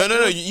 like a white.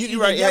 No,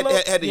 you right.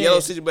 It had the yellow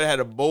stitching, but it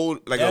had a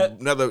bold, like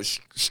another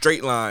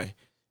straight line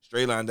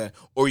down.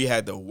 Or you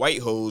had the white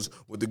hose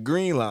with the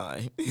green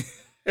line.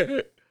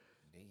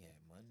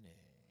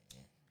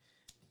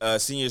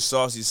 Senior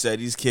Saucy said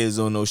these kids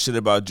don't know shit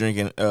about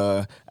drinking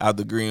out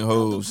the green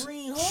hose. The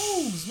green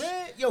hose,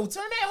 man. Yo,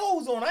 turn that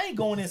hose on. I ain't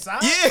going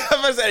inside. Yeah,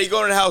 I'm gonna say you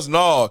going to the house.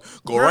 No,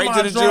 go right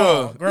to the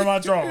gym. Grandma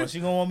drama. She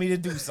gonna want me to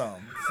do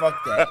something.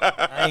 Fuck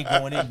that. I ain't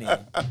going in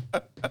there.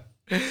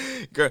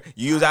 Girl,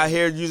 you was out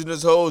here using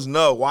this hose?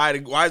 No. Why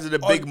is it a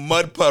big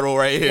mud puddle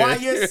right here? Why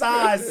your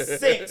size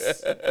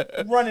 6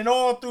 running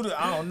all through the?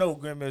 I don't know,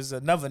 Grim. It's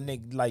another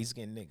nigga, light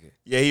skinned nigga.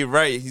 Yeah, he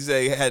right. He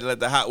said he had to let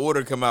the hot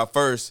water come out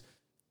first.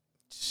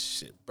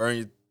 Shit, burn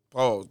your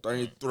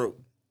throat.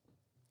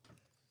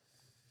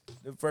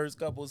 The first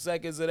couple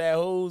seconds of that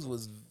hose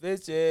was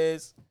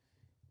vicious.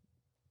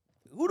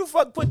 Who the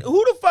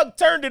fuck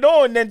turned it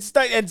on and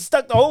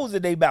stuck the hose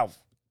in their mouth?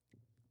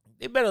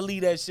 They better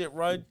leave that shit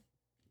run.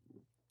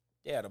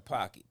 They out of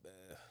pocket, man.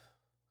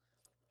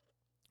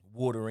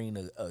 Water ain't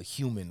a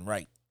human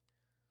right.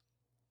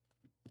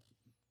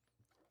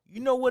 You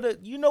know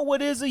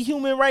what is a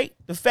human right?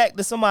 The fact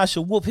that somebody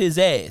should whoop his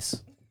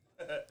ass.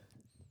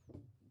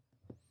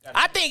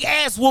 I think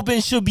ass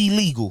whooping should be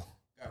legal.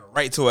 Got a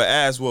right to an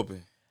ass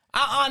whooping.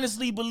 I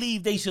honestly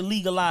believe they should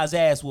legalize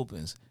ass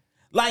whoopings.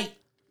 Like,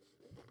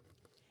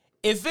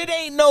 if it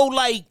ain't no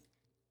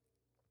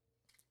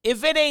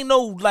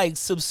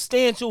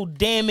substantial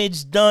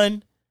damage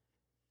done,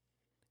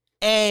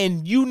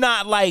 and you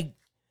not like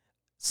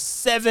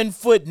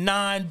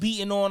 7'9"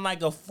 beating on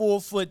like a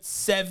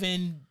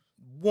 4'7"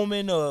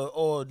 woman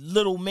or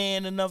little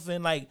man or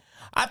nothing, like,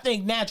 I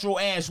think natural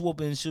ass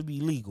whoopings should be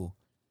legal.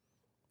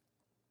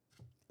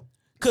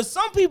 Cause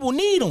some people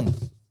need them.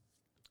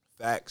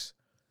 Facts.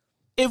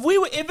 If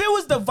it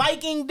was the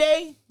Viking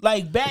day,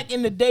 like back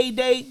in the day,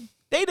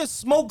 they'd have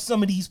smoked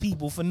some of these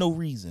people for no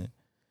reason.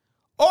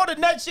 All the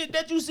nut shit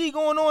that you see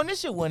going on,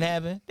 this shit wouldn't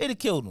happen. They'd have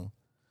killed him.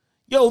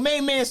 Yo,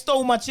 main man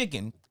stole my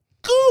chicken.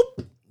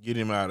 Goop. Get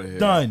him out of here.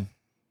 Done.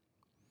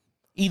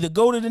 Either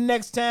go to the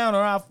next town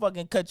or I'll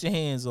fucking cut your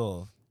hands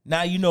off.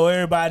 Now you know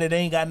everybody that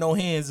ain't got no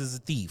hands is a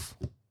thief.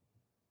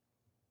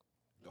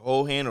 The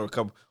whole hand or a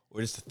couple,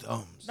 or just the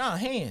thumbs? Nah,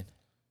 hand.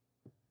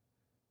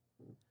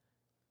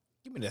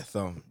 Give me that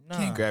thumb. Nah.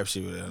 Can't grab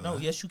shit with that. No,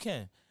 yes you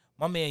can.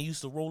 My man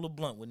used to roll a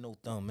blunt with no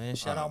thumb, man.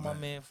 Shout out my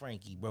man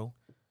Frankie, bro.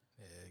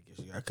 Yeah, I guess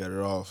you gotta cut it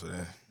off for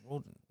that.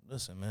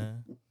 Listen,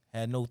 man.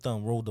 Had no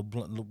thumb, rolled the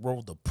blunt,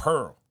 rolled the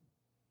pearl.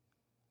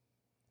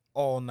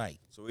 All night.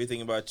 So what do you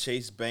think about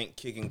Chase Bank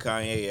kicking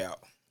Kanye out?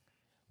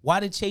 Why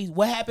did Chase?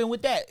 What happened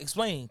with that?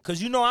 Explain.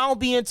 Cause you know I don't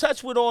be in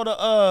touch with all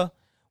the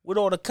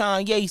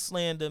Kanye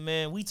slander,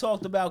 man. We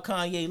talked about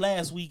Kanye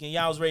last week, and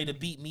y'all was ready to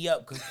beat me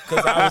up because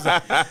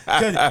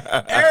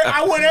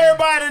I want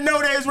everybody to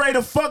know they was ready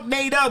to fuck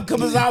Nate up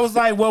because I was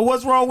like, well,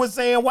 what's wrong with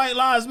saying white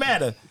lives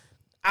matter?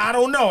 I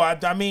don't know.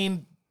 I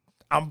mean,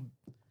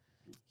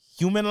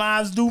 human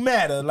lives do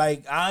matter.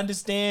 Like, I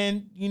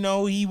understand, you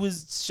know, he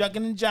was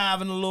shucking and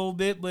jiving a little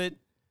bit, but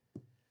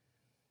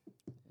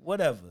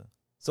whatever.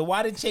 So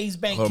why did Chase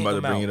Bank kick him out? I'm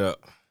about to bring it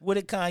up. What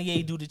did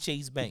Kanye do to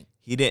Chase Bank?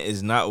 He didn't.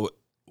 Is not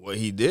what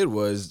he did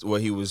was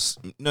what he was.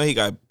 You know, he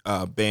got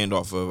banned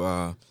off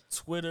of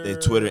Twitter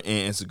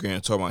and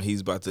Instagram. Talking about he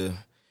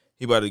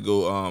about to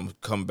go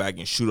come back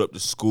and shoot up the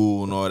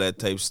school and all that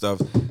type of stuff.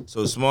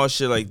 So small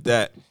shit like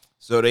that.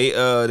 So they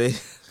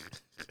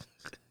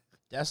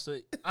That's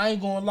the. I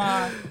ain't gonna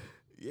lie.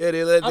 Yeah,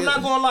 I'm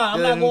not gonna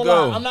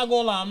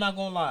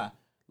lie.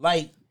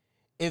 Like,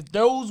 if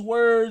those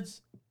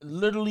words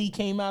literally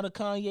came out of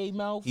Kanye's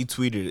mouth, he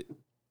tweeted it.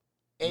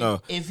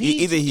 No, if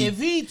he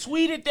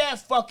tweeted that,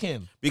 fuck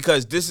him.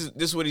 Because this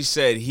is what he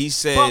said. He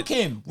said, fuck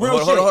him. Real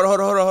shit.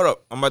 Hold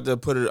up. I'm about to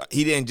put it.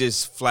 He didn't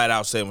just flat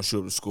out say I'm gonna shoot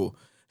up the school.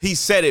 He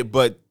said it,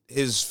 but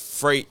his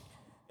phrase.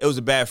 It was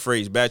a bad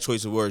phrase, bad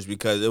choice of words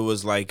because it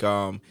was like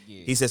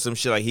he said some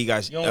shit like he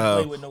got. You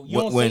don't play with no. You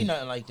don't say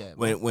nothing like that.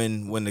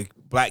 When the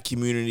black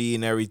community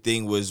and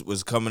everything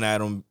was coming at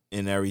him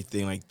and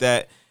everything like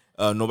that,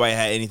 nobody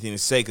had anything to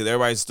say because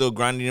everybody's still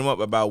grinding him up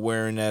about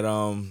wearing that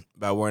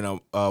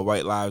a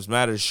White Lives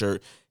Matter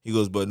shirt. He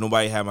goes, but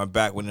nobody had my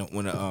back when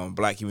the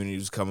black community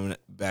was coming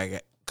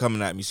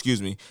at me.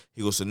 Excuse me.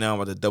 He goes, so now I'm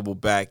about to double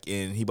back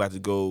and he about to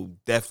go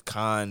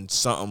DEFCON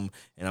something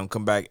and I'm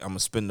come back. I'm gonna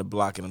spin the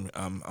block and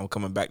I'm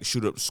coming back to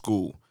shoot up the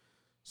school.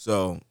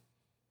 So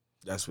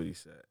that's what he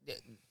said.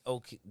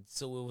 Okay,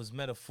 so it was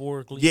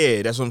metaphorically.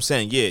 Yeah, that's what I'm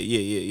saying.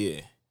 Yeah.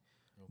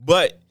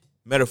 But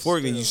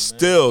metaphorically, you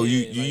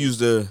use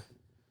the.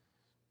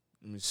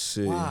 Let me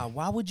see.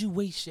 Why would you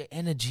waste your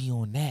energy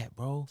on that,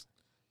 bro?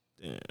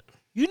 Damn.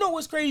 You know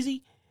what's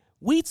crazy?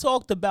 We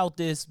talked about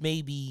this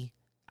maybe.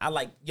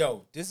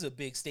 This is a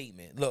big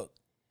statement. Look,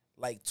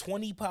 like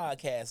 20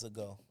 podcasts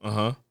ago.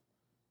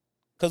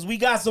 Because we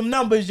got some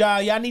numbers,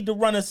 y'all. Y'all need to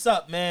run us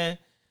up, man.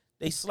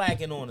 They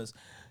slacking on us.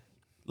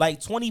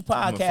 Like 20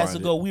 podcasts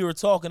ago, we were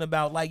talking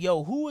about, like,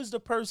 yo, who is the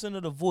person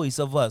or the voice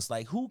of us?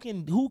 Like, who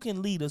can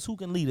lead us? Who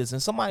can lead us?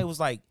 And somebody was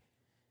like,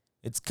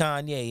 it's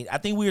Kanye. I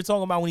think we were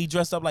talking about when he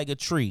dressed up like a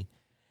tree.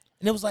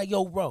 And it was like,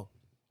 yo, bro,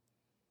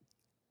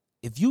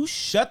 if you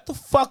shut the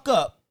fuck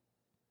up,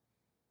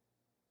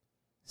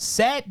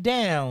 sat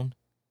down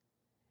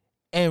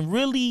and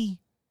really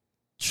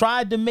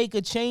tried to make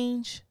a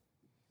change,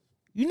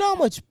 you know how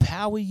much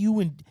power you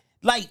and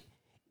like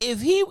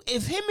if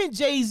him and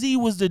Jay-Z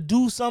was to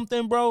do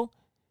something, bro,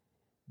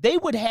 they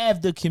would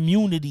have the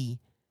community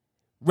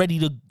ready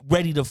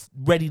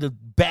to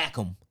back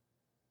them.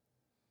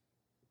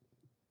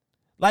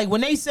 Like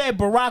when they said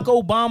Barack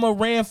Obama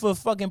ran for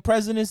fucking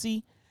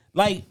presidency,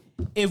 like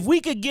if we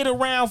could get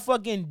around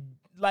fucking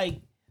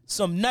like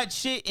some nut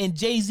shit and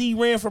Jay-Z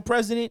ran for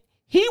president,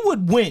 he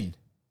would win.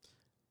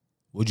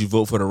 Would you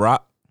vote for The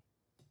Rock?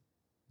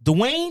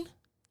 Dwayne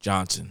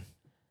Johnson.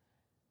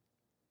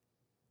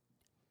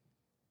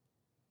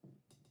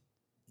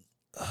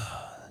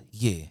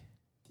 Yeah.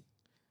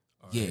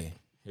 Yeah. Right.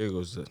 Here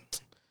goes the.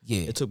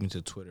 Yeah. It took me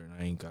to Twitter, and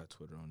I ain't got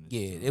Twitter on this.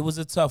 Yeah, it was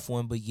a tough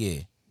one, but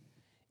yeah.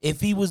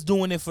 If he was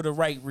doing it for the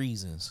right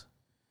reasons.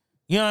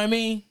 You know what I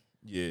mean?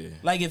 Yeah.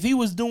 Like, if he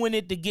was doing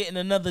it to get in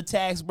another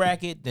tax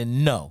bracket,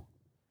 then no.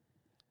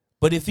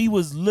 But if he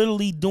was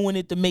literally doing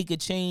it to make a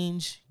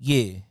change,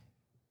 yeah.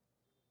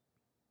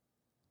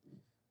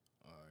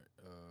 All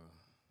right.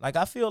 Like,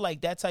 I feel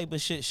like that type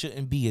of shit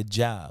shouldn't be a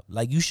job.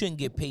 Like, you shouldn't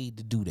get paid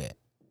to do that.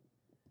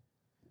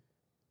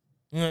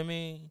 You know what I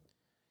mean?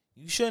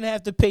 You shouldn't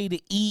have to pay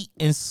to eat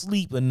and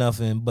sleep or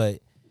nothing,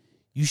 but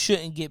you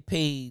shouldn't get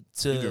paid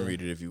to... You can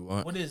read it if you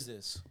want. What is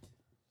this?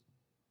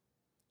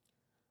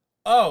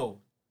 Oh,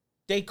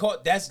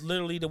 that's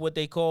literally what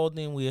they called.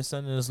 Then we are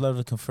sending this letter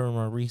to confirm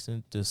our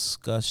recent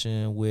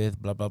discussion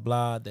with blah blah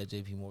blah that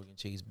J.P. Morgan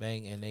Chase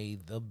Bank and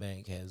the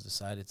bank has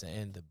decided to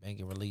end the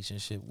banking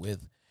relationship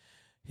with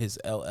his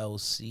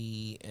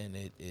LLC, and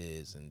it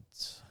isn't.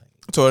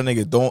 I told that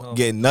nigga don't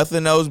get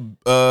nothing else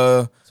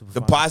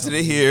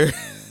deposited here.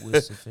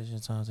 With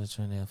sufficient time to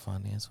turn their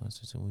financial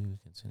institution, we will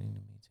continue to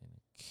maintain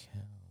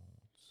accounts.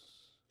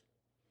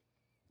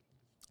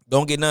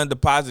 Don't get nothing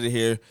deposited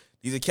here.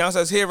 These accounts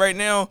that's here right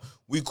now,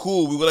 we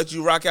cool. We will let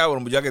you rock out with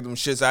them, but y'all get them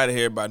shits out of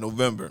here by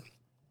November.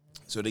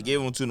 So they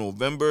gave them to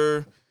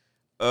November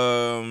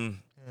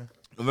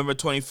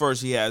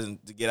 21st. He has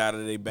to get out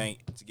of their bank,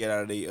 to get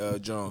out of their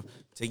joint.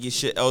 Take your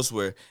shit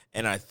elsewhere.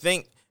 And I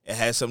think it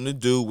has something to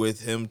do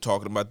with him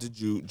talking about the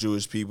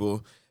Jewish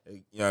people.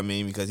 You know what I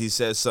mean? Because he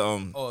says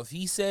something. Oh, if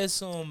he says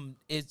something,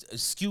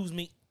 excuse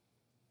me,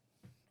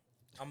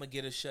 I'm going to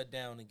get a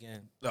shutdown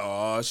again.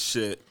 Oh,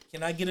 shit.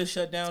 Can I get a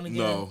shutdown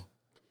again?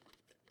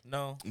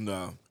 No.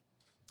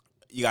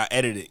 You got to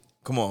edit it.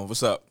 Come on,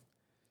 what's up?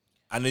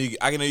 I know you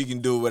can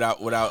do it without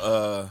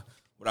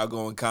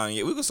going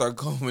Kanye. We can start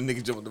calling when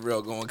niggas jump on the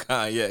rail going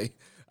Kanye.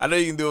 I know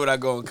you can do it without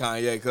going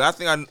Kanye. Because I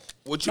think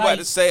what you about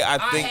to say, I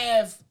think.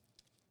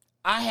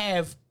 I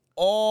have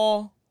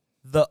all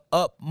the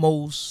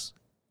utmost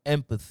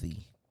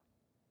empathy.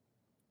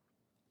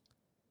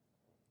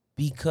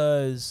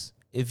 Because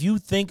if you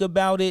think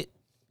about it,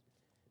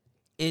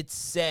 it's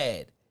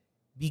sad.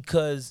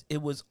 Because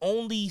it was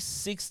only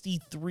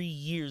 63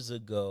 years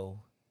ago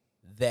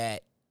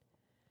that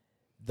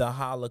the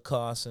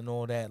Holocaust and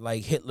all that,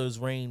 like Hitler's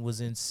reign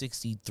was in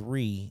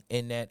 63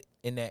 in that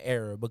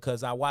era.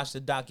 Because I watched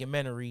a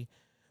documentary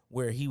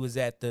where he was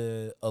at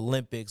the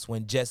Olympics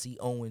when Jesse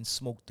Owens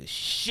smoked the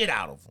shit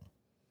out of him.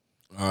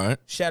 All right.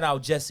 Shout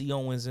out Jesse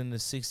Owens in the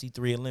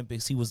 63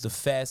 Olympics. He was the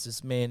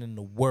fastest man in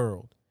the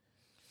world.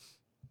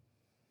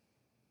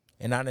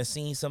 And I done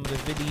seen some of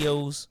the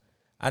videos.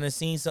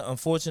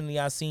 Unfortunately,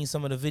 I seen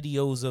some of the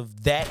videos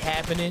of that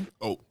happening.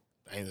 Oh,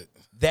 dang it.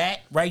 That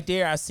right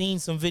there, I seen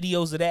some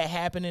videos of that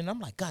happening. I'm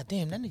like, God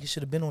damn, that nigga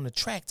should have been on the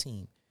track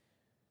team.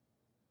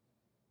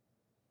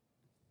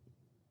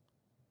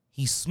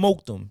 He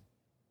smoked them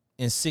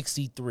in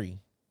 63.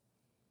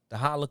 The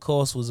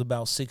Holocaust was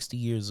about 60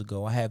 years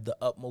ago. I have the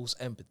utmost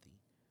empathy.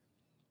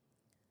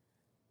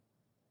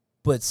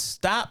 But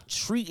stop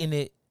treating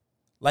it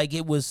like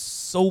it was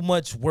so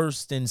much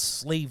worse than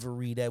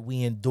slavery that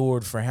we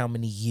endured for how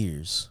many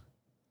years?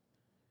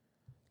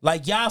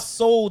 Like, y'all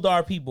sold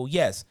our people.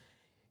 Yes.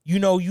 You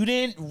know, you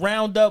didn't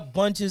round up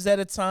bunches at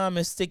a time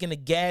and stick in a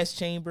gas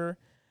chamber,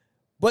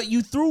 but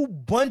you threw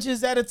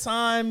bunches at a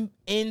time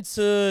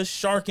into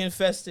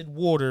shark-infested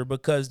water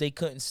because they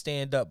couldn't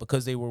stand up,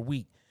 because they were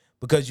weak,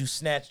 because you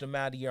snatched them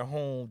out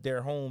of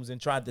their homes and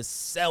tried to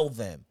sell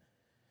them.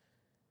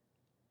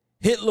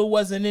 Hitler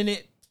wasn't in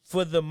it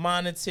for the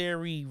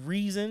monetary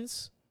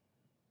reasons.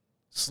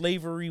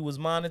 Slavery was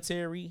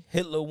monetary.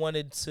 Hitler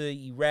wanted to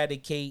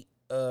eradicate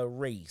a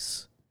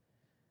race.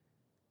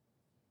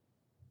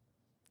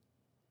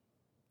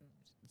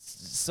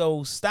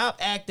 So stop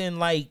acting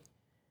like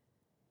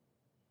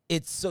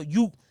it's so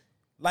you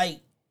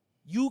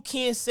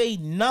can't say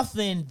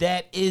nothing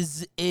that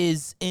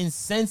is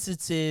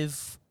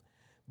insensitive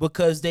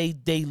because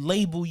they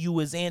label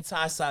you as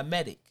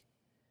anti-Semitic.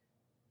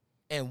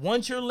 And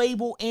once you're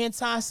labeled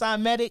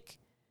anti-Semitic,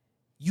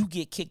 you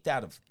get kicked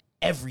out of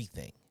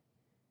everything.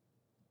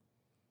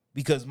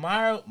 Because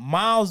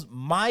Miles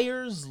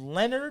Myers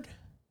Leonard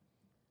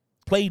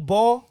played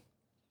ball,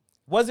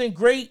 wasn't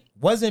great,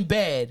 wasn't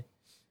bad,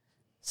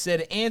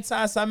 said an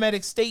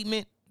anti-Semitic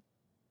statement,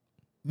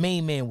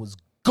 main man was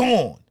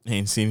gone.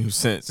 Ain't seen him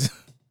since.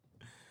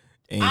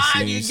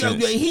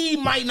 He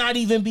might not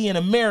even be in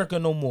America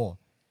no more.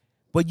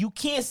 But you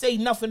can't say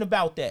nothing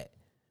about that.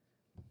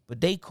 But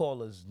they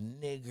call us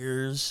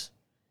niggers.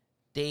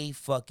 They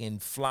fucking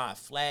fly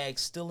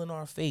flags still in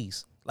our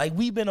face. Like,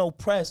 we've been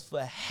oppressed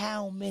for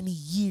how many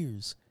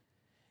years?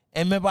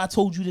 And remember, I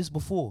told you this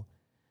before.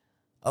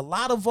 A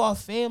lot of our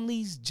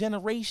family's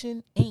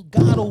generation ain't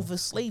got over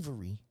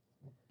slavery.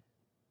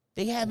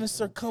 They haven't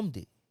succumbed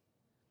it.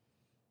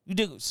 You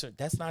dig? Sir,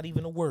 that's not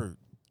even a word.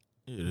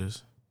 It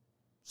is.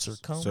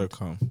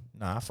 Succumb?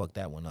 Nah, I fucked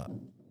that one up.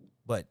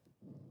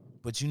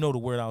 But you know the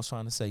word I was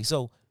trying to say.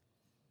 So,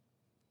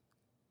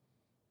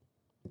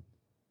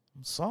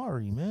 I'm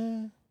sorry,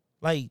 man.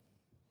 Like,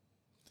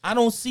 I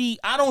don't see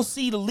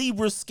the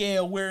Libra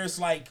scale where it's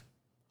like.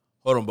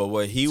 Hold on, but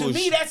what he to was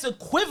me, that's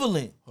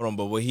equivalent. Hold on,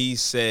 but what he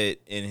said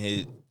in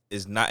his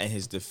is not in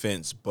his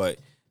defense, but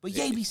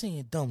Ye be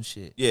saying dumb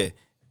shit. Yeah,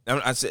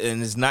 I said,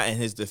 and it's not in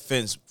his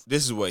defense.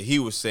 This is what he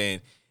was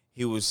saying.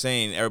 He was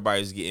saying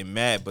everybody's getting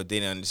mad, but they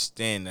didn't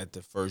understand that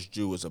the first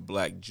Jew was a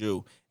black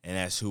Jew, and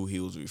that's who he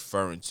was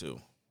referring to.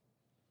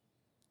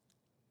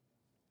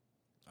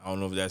 I don't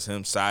know if that's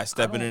him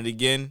sidestepping it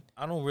again.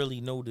 I don't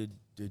really know the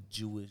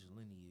Jewish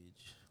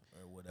lineage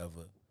or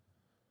whatever.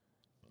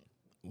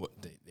 What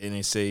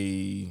they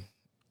say?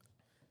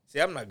 See,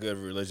 I'm not good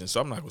at religion,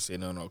 so I'm not gonna say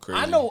nothing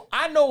crazy. I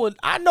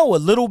know a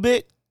little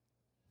bit.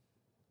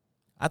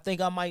 I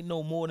think I might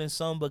know more than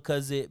some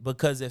because it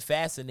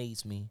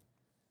fascinates me.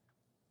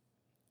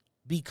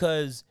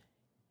 Because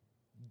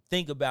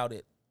think about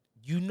it.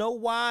 You know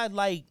why?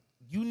 Like,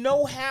 you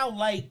know how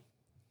like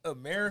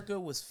America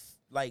was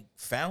like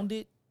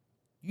founded?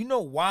 You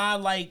know why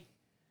like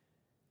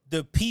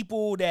the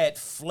people that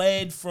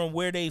fled from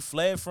where they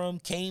fled from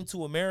came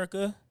to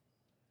America?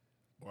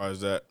 Why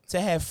is that?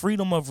 To have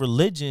freedom of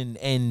religion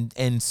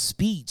and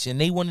speech, and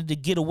they wanted to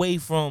get away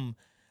from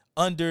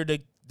under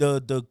the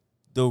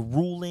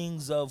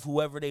rulings of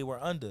whoever they were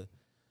under.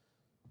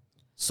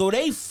 So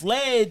they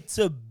fled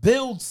to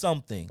build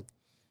something.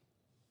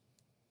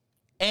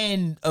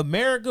 And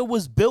America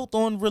was built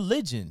on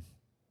religion.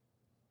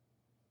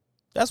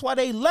 That's why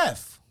they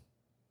left.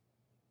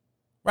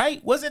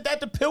 Right? Wasn't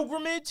that the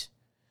pilgrimage?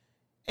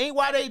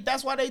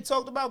 That's why they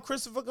talked about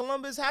Christopher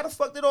Columbus? How the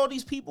fuck did all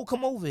these people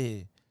come over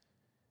here?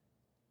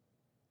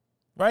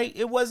 Right?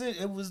 It was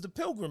the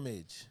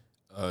pilgrimage.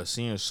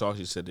 Senior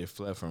Saucy said they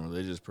fled from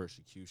religious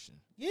persecution.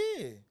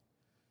 Yeah.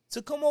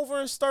 To come over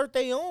and start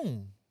their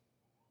own.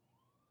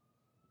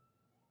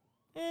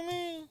 You know what I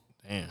mean?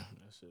 Damn,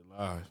 that shit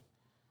live.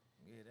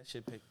 Yeah, that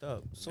shit picked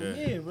up. So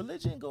yeah,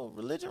 religion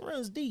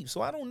runs deep.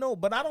 So I don't know,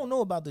 but I don't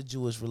know about the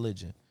Jewish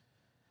religion.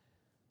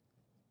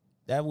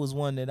 That was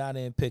one that I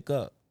didn't pick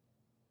up.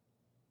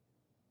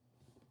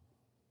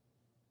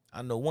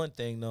 I know one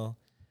thing though.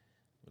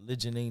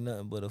 Religion ain't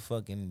nothing but a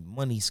fucking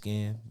money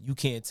scam. You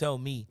can't tell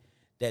me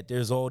that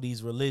there's all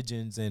these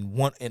religions and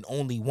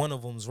only one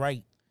of them's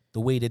right the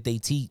way that they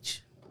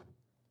teach.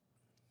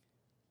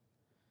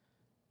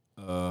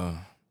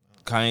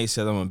 Kanye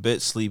said, I'm a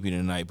bit sleepy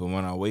tonight, but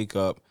when I wake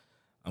up,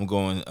 I'm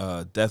going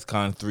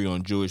DEFCON 3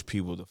 on Jewish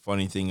people. The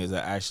funny thing is I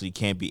actually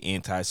can't be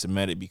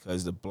anti-Semitic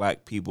because the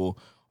black people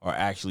are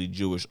actually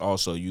Jewish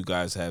also. You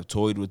guys have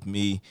toyed with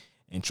me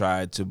and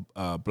tried to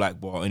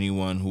blackball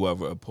anyone who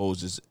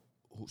opposes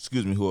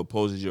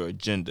your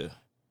agenda.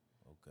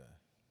 Okay.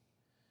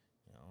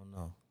 I don't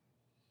know.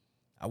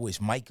 I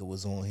wish Micah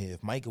was on here.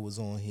 If Micah was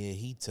on here,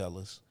 he'd tell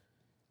us.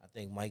 I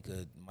think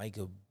Micah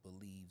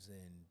believes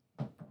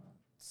in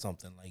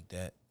something like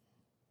that,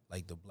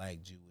 like the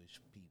black Jewish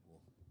people.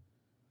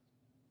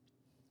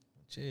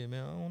 But yeah,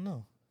 man, I don't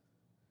know.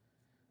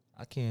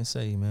 I can't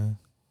say, man.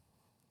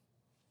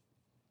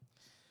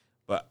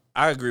 But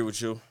I agree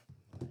with you.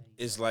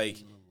 It's like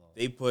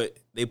they put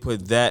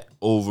that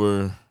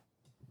over.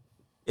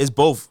 It's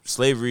both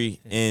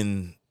slavery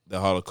and the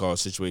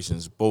Holocaust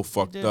situations, both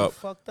fucked up.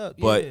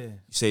 But you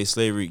say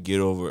slavery, get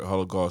over it.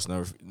 Holocaust,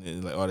 never,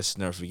 like all this,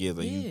 never forget.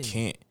 Like you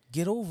can't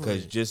get over it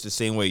because just the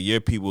same way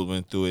your people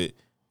went through it,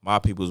 my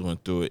peoples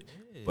went through it,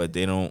 but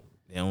they don't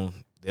want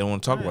to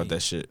talk about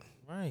that shit.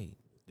 Right.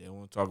 They don't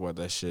want to talk about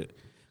that shit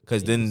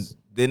because then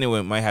they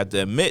might have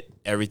to admit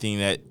everything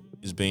that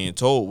is being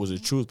told was the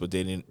truth, but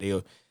they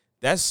didn't.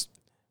 That's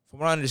from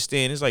what I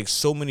understand. It's like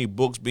so many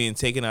books being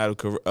taken out of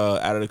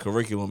the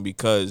curriculum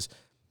because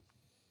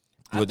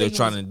what they're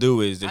trying to do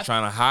is they're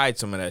trying to hide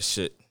some of that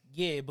shit.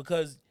 Yeah,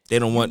 because they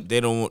don't want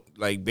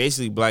like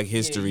basically Black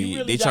history.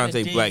 Really they trying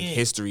to take Black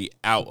history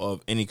out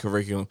of any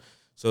curriculum.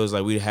 So it's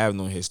like we have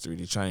no history.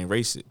 They trying to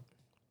erase it.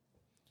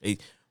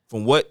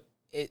 From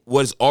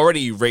what's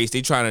already erased,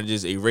 they trying to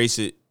just erase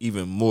it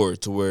even more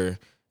to where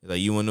like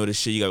you want to know this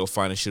shit, you gotta go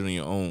find the shit on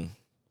your own.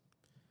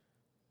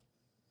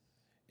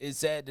 It's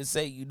sad to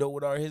say, you know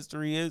what our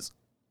history is?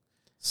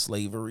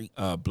 Slavery.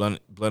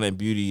 Blunt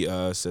Beauty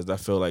says, I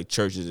feel like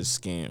church is a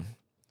scam.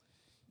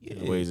 Yeah.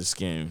 The way it's a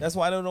scam. That's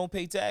why they don't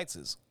pay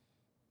taxes.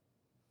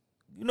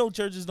 You know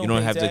churches don't pay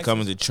taxes. You don't have to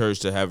come into church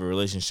to have a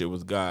relationship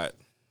with God.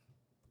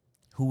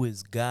 Who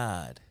is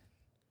God?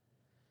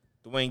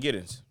 Dwayne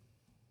Giddens.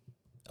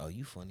 Oh,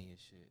 you funny as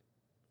shit.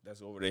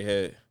 That's over their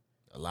head.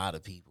 A lot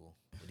of people.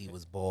 But he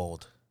was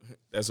bald.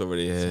 That's over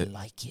their head. So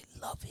like it,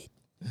 love it.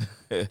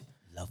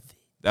 Love it.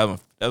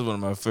 That's one of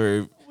my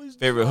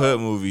favorite hood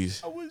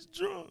movies. I was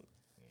drunk.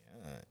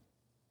 Yeah.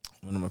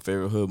 One of my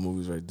favorite hood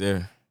movies right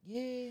there.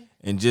 Yeah.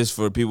 And just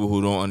for people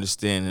who don't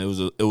understand,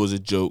 it was a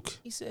joke.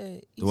 He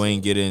said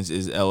Dwayne Giddens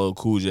is LL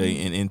Cool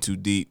J and In Too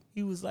Deep.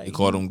 He was like they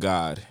called him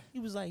God. He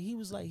was busting. He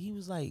was like,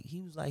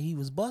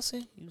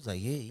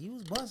 yeah, he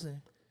was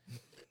busting.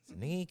 So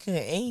nigga ain't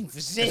couldn't aim for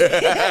shit.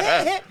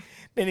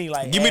 Then he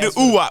like, give me the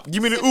ooh-wop.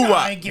 Give me the ooh-wop.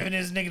 I ain't giving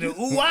this nigga the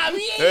ooh-wop.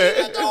 He ain't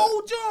even let the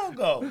whole John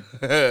go.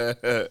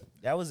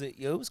 That was it.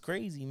 Yo, it was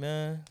crazy,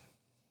 man.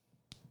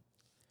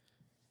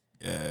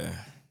 Yeah.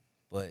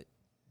 But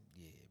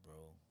yeah, bro,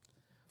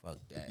 fuck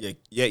that.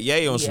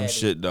 Yeah. On some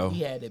shit though.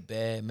 He had it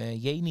bad, man.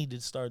 Ye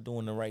needed to start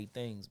doing the right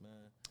things, man.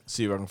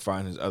 See if I can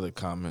find his other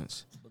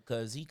comments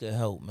because he could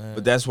help, man.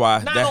 But that's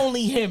why not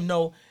only him,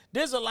 no.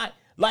 There's a lot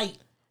like.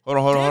 Hold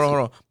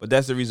on. But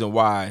that's the reason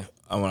why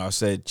when I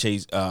said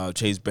Chase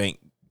Bank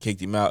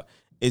kicked him out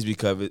is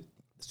because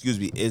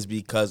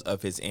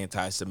of his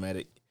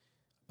anti-Semitic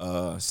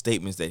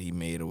statements that he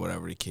made or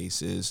whatever the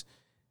case is.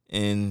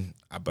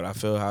 But I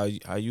feel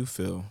how you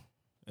feel.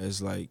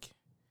 It's like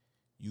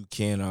you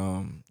can't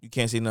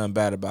say nothing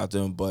bad about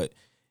them, but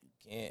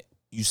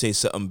you say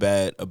something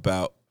bad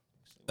about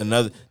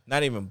another,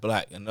 not even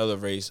black, another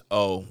race.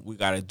 Oh, we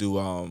gotta do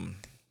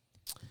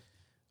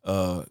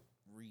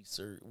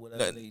research,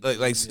 whatever.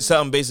 Like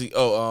something basically.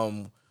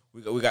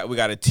 We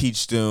got to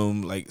teach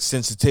them like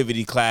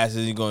sensitivity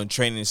classes and going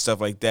training and stuff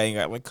like that. You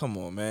got like, come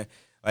on, man.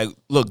 Like,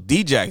 look,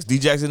 D-Jack's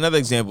another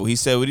example. He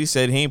said what he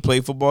said. He ain't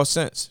played football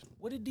since.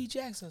 What did D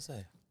Jackson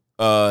say?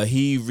 I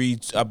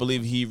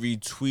believe he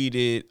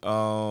retweeted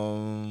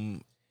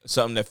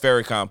something that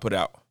Farrakhan put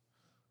out,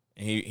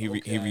 and he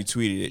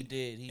retweeted it.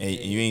 He did.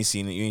 You ain't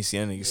seen it. You ain't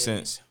seen that nigga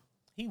since.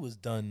 He was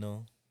done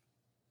though.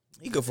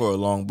 He good for a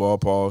long ball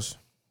pause.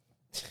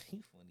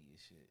 He funny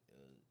as shit.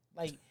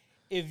 Like,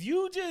 if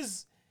you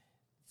just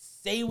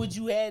say what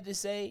you had to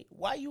say,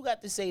 why you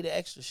got to say the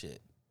extra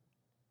shit?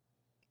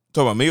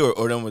 Talk about me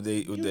or them with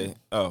they?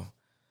 Oh,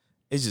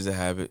 it's just a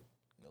habit.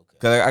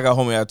 Cause I got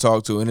homie I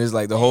talk to, and it's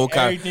like the whole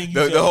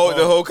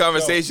the whole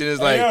conversation is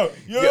like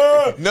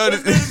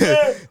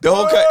the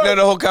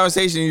whole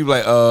conversation. You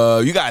like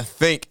you gotta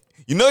think.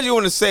 You know what you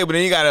want to say, but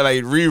then you gotta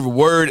like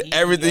reword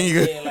everything.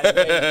 You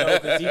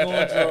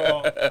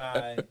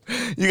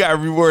gotta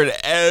reword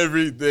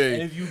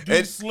everything. And if you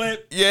do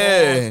slip,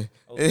 yeah.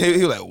 Okay.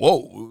 He like, whoa,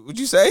 what'd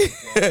you say?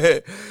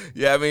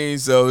 Yeah, I mean,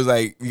 so it's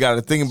like you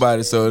gotta think about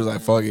it. So it's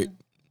like, fuck it.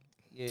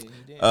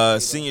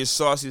 Senior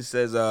Saucy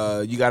says,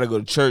 you got to go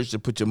to church to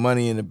put your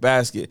money in the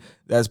basket.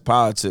 That's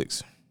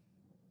politics.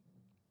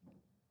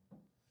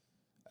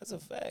 That's a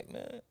fact,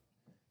 man.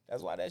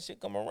 That's why that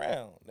shit come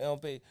around. They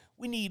don't pay.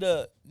 We need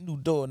new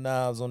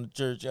doorknobs on the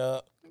church,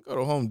 y'all. Go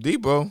to Home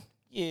Depot.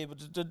 Yeah, but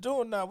the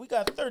doorknob, we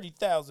got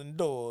 30,000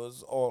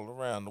 doors all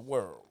around the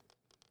world.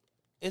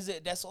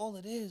 That's all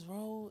it is,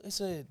 bro.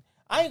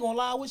 I ain't gonna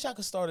lie, I wish I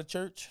could start a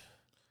church.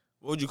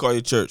 What would you call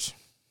your church?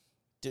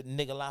 The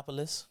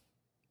Niggalopolis.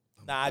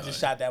 Nah, I just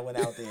shot that one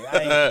out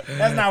there.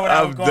 That's not what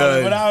I would call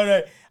it. But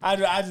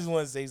I just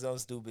want to say something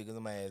stupid because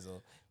I'm an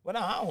asshole. But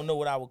I don't know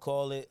what I would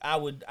call it. I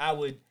would.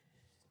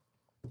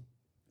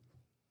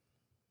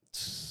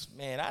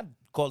 Man, I'd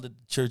call it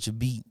Church of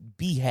Be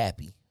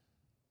Happy.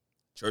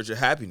 Church of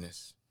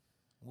Happiness.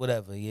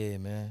 Whatever, yeah,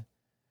 man.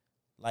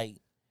 Like,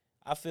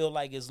 I feel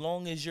like as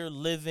long as you're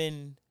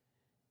living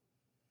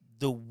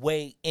the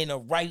way in a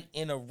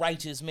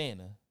righteous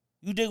manner.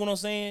 You dig what I'm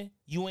saying?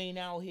 You ain't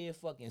out here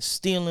fucking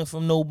stealing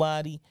from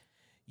nobody.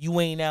 You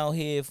ain't out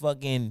here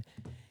fucking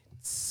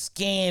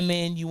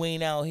scamming. You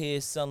ain't out here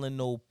selling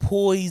no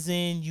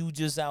poison. You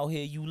just out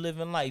here, you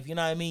living life. You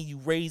know what I mean? You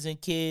raising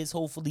kids,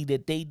 hopefully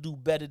that they do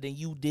better than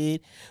you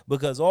did.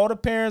 Because all the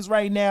parents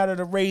right now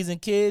that are raising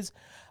kids,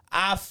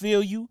 I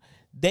feel you.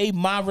 They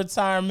my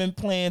retirement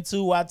plan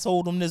too. I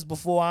told them this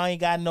before. I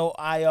ain't got no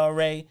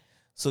IRA.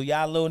 So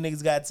y'all little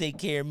niggas got to take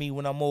care of me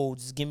when I'm old.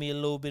 Just give me a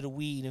little bit of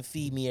weed and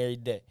feed me every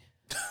day.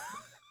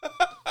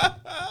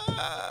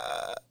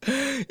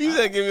 You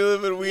said give me a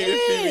little bit of weed and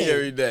feed me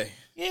every day.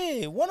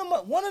 Yeah, one of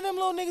them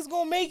little niggas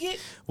gonna make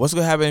it. What's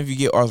gonna happen if you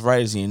get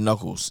arthritis in your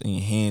knuckles and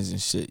your hands and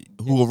shit?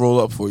 Who will roll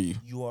up for you?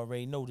 You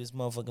already know this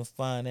motherfucking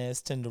fine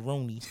ass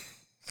tenderoni.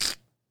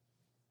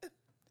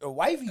 The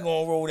wifey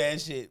gonna roll that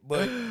shit,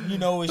 but you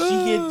know when she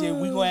get there,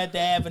 we gonna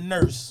have a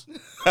nurse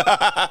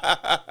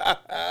that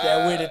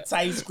wear the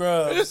tight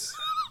scrubs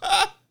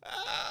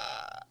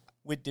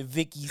with the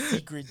Vicky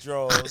Secret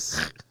drawers.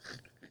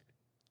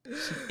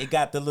 It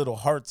got the little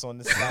hearts on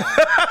the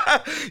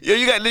side. Yo,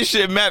 you got this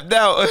shit mapped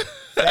out.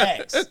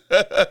 Facts.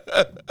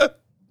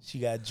 She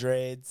got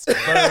dreads.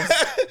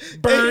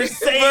 Bird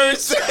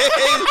sage.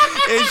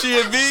 And she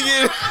a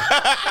vegan.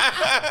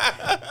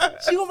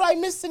 She was like,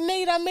 Mr.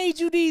 Nate, I made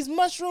you these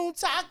mushroom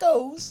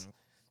tacos.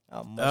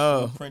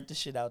 I'll print the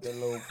shit out that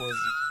little pussy.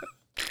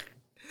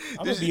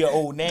 I'm gonna be an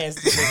old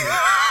nasty nigga.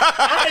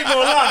 I ain't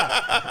gonna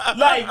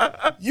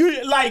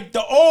lie. Like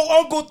the old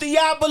Uncle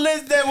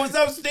Theopolis that was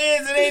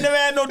upstairs and ain't never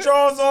had no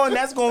drawers on.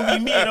 That's gonna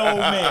be me, the old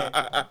man.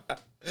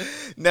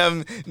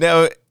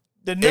 Now,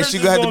 and she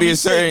gonna have to be a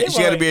certain.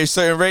 She got to be a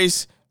certain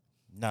race.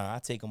 Nah, I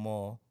take them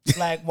all.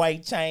 Black,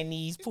 white,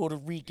 Chinese, Puerto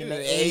Rican,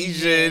 and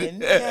Asian. You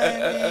know what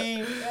I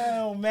mean? That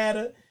don't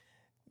matter.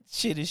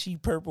 Shit, is she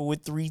purple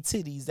with 3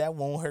 titties? That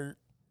won't hurt.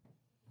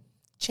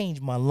 Change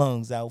my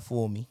lungs out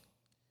for me.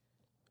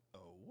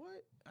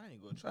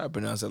 Try to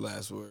pronounce that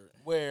last word.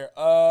 Where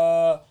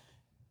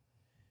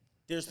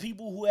there's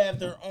people who have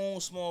their own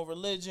small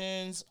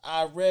religions.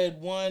 I read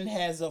one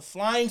has a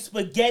flying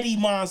spaghetti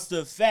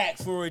monster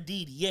fact for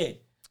Aditi. Yeah.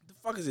 The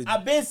fuck is it?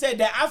 I've been said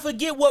that. I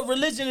forget what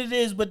religion it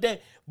is, but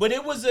it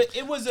was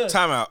a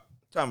time out.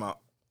 Time out.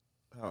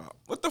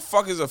 What the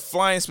fuck is a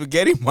flying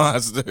spaghetti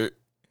monster?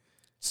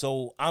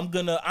 So I'm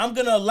gonna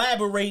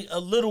elaborate a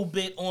little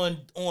bit on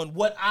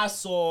what I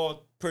saw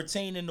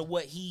pertaining to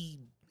what he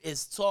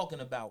is talking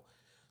about.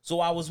 So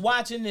I was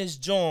watching this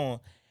John,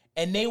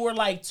 and they were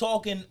like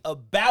talking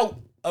about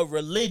a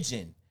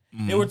religion.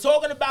 Mm-hmm. They were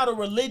talking about a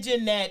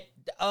religion that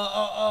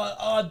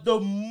the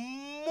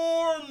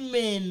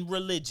Mormon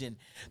religion.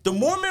 The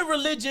Mormon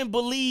religion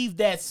believed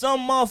that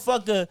some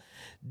motherfucker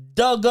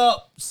dug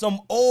up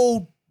some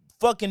old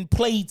fucking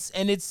plates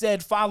and it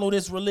said follow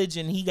this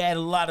religion. He had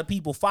a lot of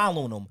people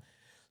following him.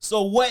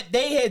 So what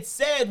they had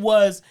said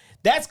was,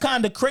 that's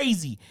kind of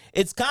crazy.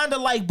 It's kind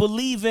of like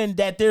believing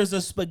that there's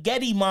a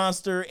spaghetti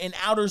monster in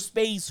outer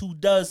space who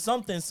does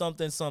something.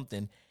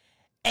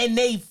 And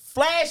they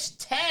flash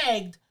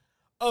tagged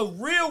a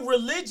real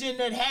religion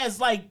that has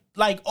like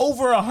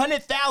over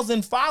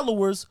 100,000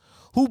 followers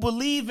who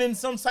believe in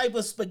some type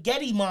of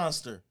spaghetti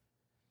monster.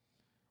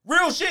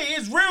 Real shit.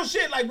 It's real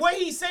shit. Like, what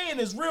he's saying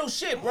is real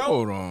shit, bro.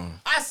 Hold on.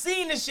 I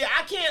seen this shit.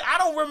 I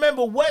don't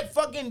remember what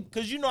fucking,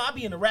 because, you know, I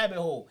be in a rabbit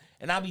hole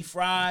and I be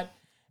fried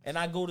and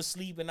I go to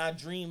sleep and I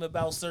dream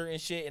about certain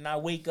shit and I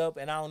wake up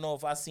and I don't know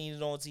if I seen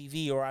it on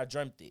TV or I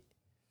dreamt it.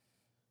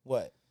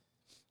 What?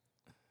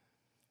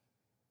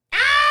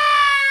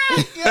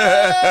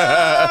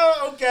 Yeah!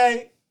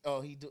 Okay.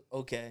 Oh, he do.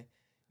 Okay.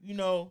 You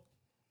know,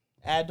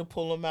 I had to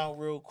pull him out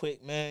real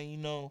quick, man. You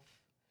know,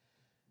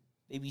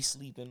 they be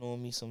sleeping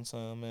on me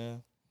sometime,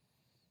 man.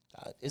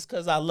 It's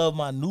because I love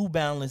my New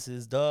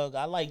Balances, dog.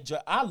 I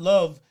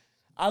love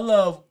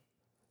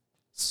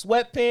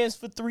sweatpants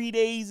for 3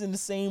 days and the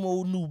same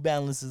old New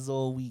Balances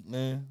all week,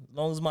 man. As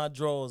long as my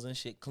drawers and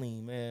shit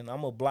clean, man.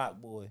 I'm a block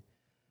boy.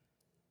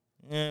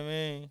 You know what I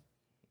mean?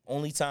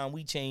 Only time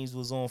we changed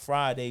was on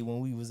Friday when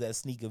we was at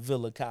Sneaker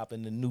Villa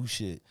copping the new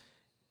shit.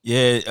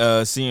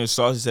 Yeah, Senior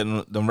Saucy said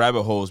them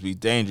rabbit holes be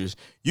dangerous.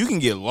 You can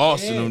get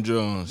lost in them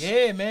Jones.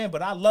 Yeah, man,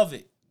 but I love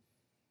it.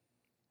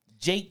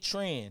 Jake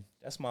Tran,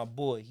 that's my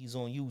boy. He's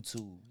on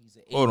YouTube.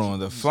 Hold on,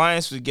 the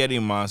Flying Spaghetti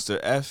Monster,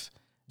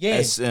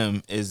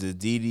 FSM, is the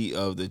deity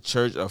of the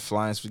Church of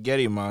Flying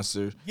Spaghetti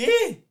Monster.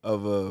 Yeah. I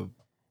ain't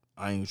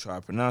gonna try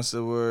to pronounce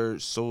the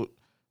word,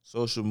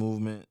 social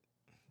movement.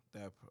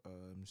 That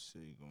let me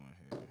see, going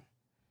here.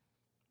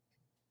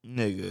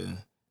 Nigga.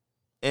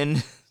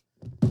 And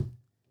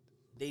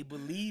they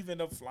believe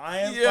in a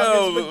flying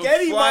fucking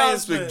spaghetti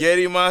monster.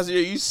 Spaghetti monster.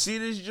 You see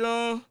this,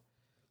 John?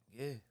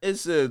 Yeah.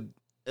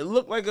 It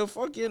looked like a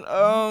fucking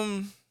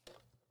it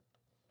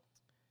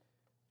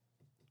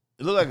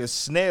looked like a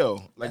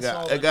snail. Like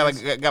it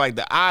got like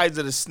the eyes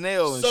of the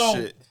snail and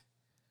shit.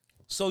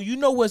 So you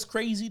know what's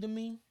crazy to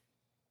me?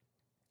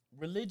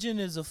 Religion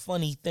is a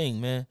funny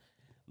thing, man.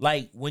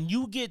 Like when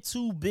you get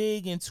too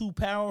big and too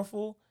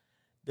powerful,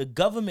 the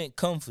government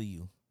come for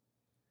you.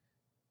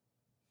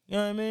 You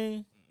know what I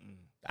mean?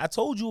 I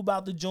told you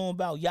about the joint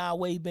about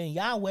Yahweh Ben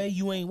Yahweh.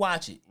 You ain't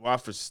watch it. Why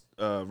for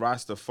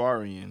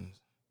Rastafarians?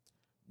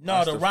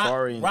 No,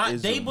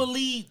 they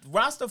believe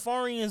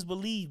Rastafarians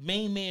believe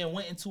Main Man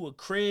went into a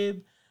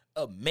crib,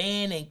 a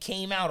man, and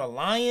came out a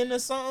lion or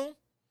something.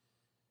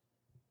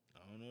 I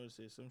don't know.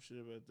 Say some shit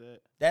about that.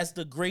 That's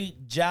the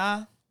great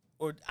Jah,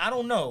 or I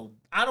don't know.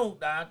 I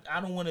don't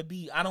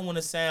want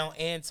to sound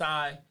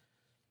anti.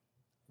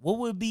 What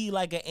would be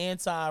like an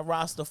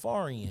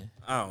anti-Rastafarian?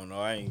 I don't know.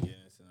 I ain't getting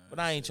into that. But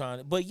I ain't trying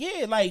to. But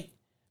yeah, like,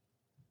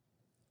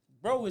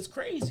 bro, it's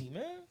crazy,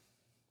 man.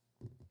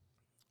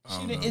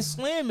 In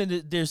Islam,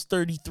 there's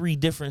 33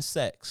 different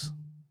sects.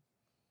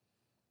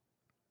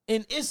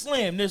 In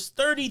Islam, there's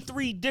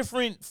 33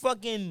 different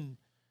fucking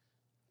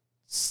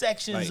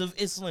sections of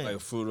Islam. Like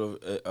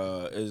fruit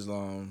of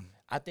Islam.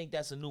 I think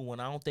that's a new one.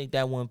 I don't think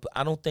that one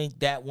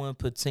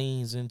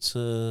pertains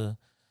into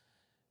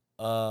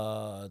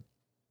the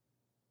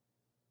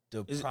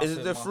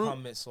Prophet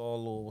Muhammad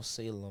sallallahu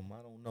alaihi wasallam.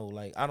 I don't know.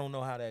 Like, I don't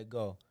know how that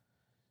go.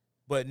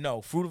 But no,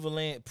 fruit of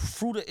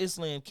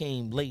Islam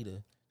came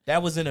later.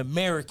 That was an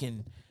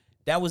American.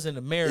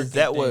 Is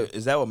that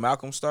what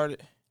Malcolm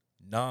started?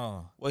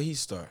 Nah. What he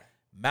started?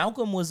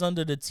 Malcolm was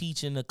under the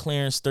teaching of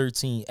Clarence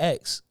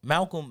 13X.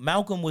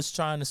 Malcolm was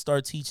trying to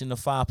start teaching the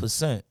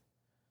 5%.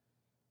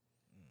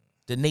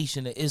 The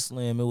Nation of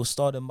Islam. It was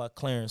started by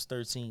Clarence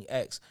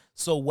 13X.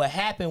 So what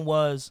happened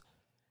was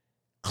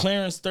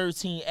Clarence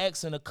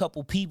 13X and a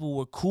couple people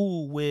were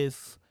cool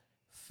with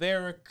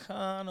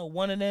Farrakhan or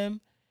one of them,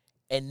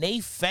 and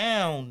they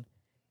found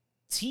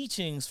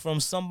teachings from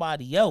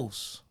somebody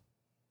else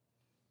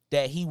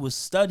that he was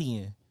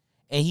studying,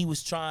 and he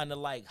was trying to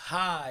like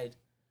hide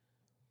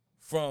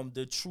from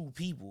the true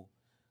people,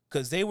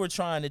 because they were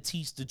trying to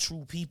teach the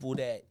true people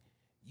that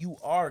you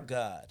are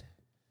God,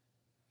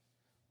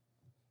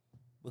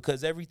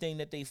 because everything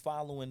that they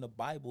follow in the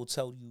Bible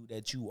tell you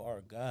that you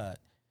are God.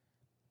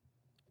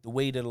 The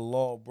way that the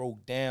law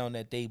broke down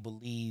that they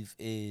believe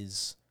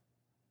is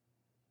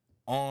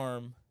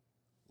arm,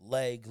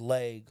 leg,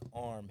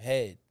 arm,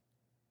 head.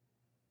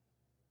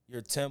 Your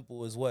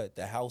temple is what?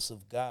 The house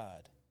of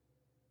God.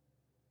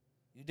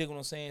 You dig what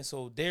I'm saying?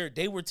 So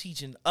they were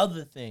teaching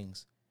other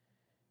things.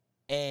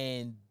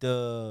 and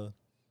the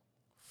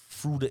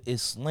Fruit of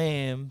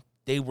Islam,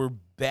 they were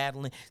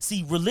battling.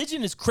 See,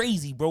 religion is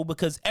crazy, bro,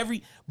 because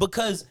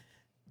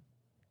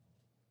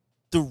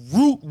the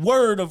root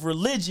word of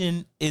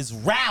religion is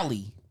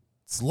rally.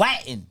 It's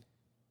Latin.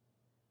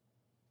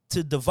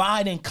 To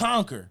divide and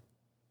conquer.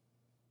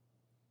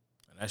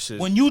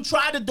 When you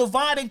try to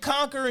divide and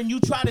conquer and you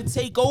try to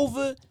take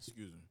over,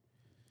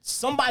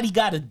 somebody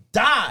got to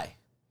die.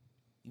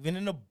 Even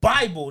in the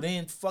Bible, they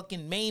ain't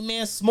fucking main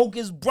man smoke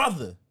his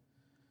brother.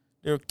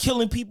 They're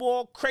killing people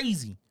all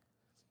crazy.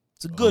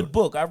 It's a good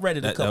book. I read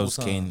it a couple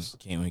times.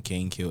 When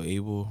Cain killed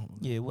Abel.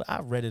 Yeah, well,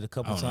 I read it a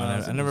couple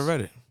times. I never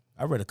read it.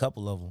 I read a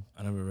couple of them.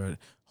 I never read it.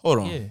 Hold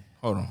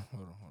on.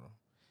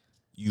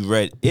 You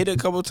read it a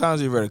couple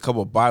times. You read a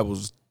couple of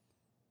Bibles.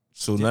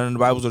 So none of the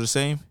Bibles are the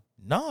same?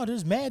 No,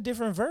 there's mad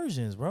different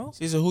versions, bro.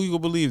 See, so who you gonna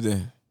believe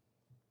then?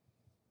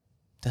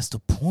 That's the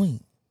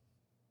point.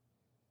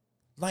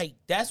 Like,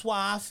 that's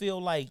why I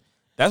feel like.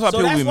 That's why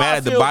people be mad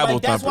at the Bible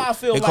thumpers. That's why I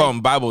feel they call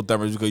them Bible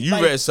thumpers because you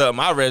read something,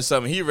 I read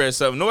something, he read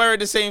something. Nobody read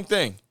the same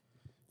thing.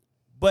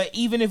 But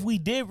even if we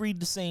did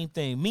read the same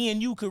thing, me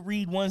and you could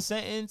read one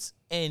sentence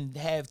and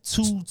have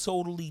two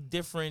totally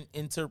different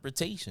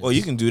interpretations. Well,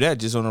 you can do that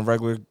just on a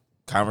regular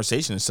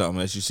conversation or something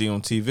that you see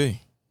on TV.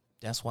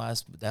 That's why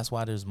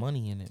there's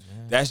money in it,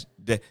 man.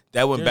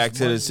 That went back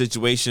to the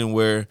situation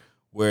where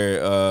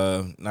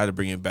not to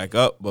bring it back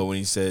up, but when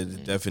he said the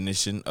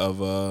definition of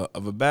a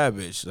bad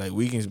bitch, like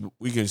we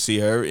can see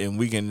her and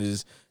we can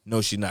just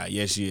no she not,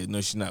 yes she is,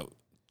 no she not,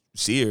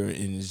 see her,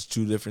 and it's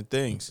two different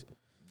things.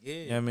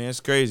 Yeah, I mean it's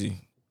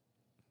crazy.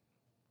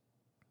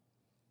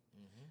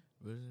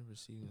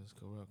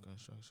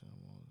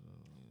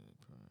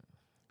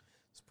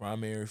 Its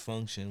primary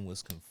function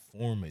was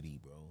conformity,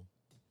 bro.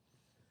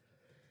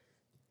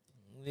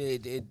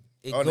 It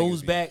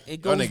goes back. It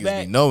goes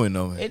back. Be knowing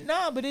though,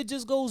 man. But it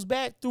just goes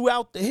back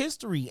throughout the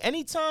history.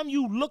 Anytime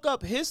you look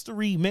up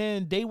history,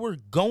 man, they were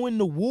going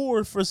to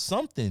war for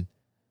something.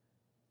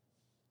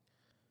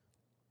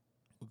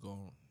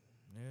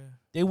 Yeah.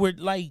 They were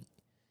like,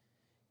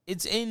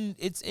 it's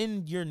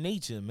in your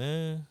nature,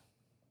 man.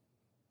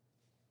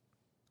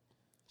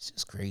 It's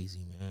just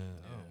crazy, man.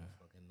 I don't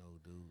fucking know,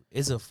 dude.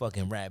 It's a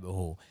fucking rabbit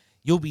hole.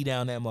 You'll be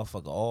down that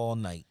motherfucker all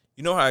night.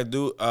 You know how I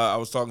do? I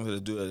was talking to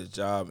the dude at the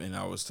job, and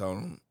I was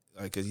telling him,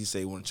 like, because he said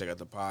he want to check out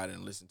the pod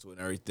and listen to it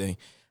and everything.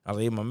 I was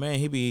like, hey, my man,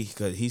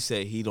 because he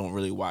said he don't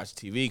really watch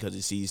TV because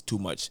he sees too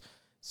much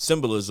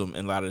symbolism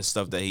in a lot of the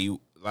stuff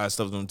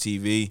on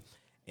TV,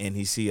 and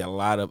he see a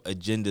lot of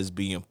agendas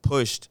being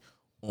pushed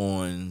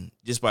on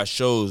just by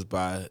shows,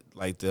 by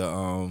like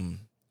the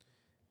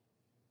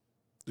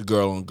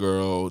girl on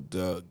girl,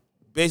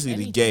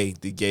 basically the gay,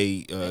 they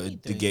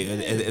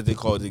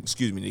call it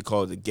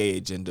the gay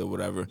agenda or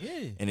whatever.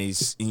 Yeah. And you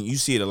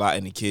see it a lot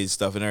in the kids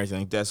stuff and everything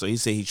like that. So he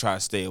said he tried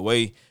to stay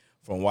away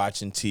from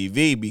watching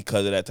TV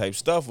because of that type of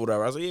stuff,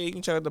 whatever. I was like, yeah, you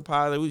can check out the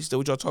pod. Like,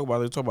 what y'all talk about?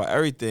 They talk about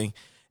everything.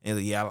 And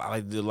like, yeah, I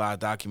like to do a lot of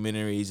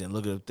documentaries and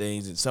look at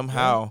things. And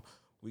somehow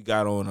we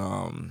got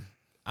on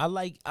I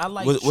like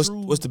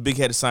what's the big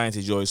headed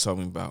scientist you always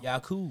talking about?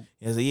 Yakub.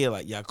 He was like, yeah,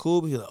 like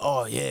Yakub. He's like,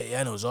 oh yeah,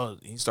 I know. All.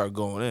 He started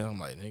going in. I'm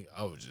like, nigga,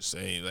 I was just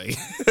saying, like,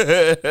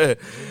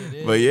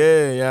 but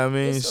yeah, I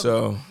mean,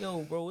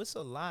 yo, bro, it's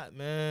a lot,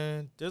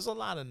 man. There's a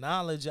lot of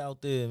knowledge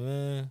out there,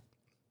 man.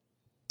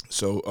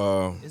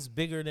 So it's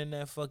bigger than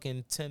that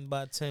fucking 10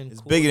 by 10.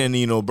 It's bigger than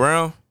Nino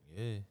Brown.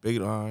 Yeah,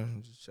 bigger.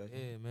 I'm just checking.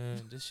 Yeah,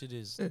 man, this shit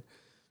is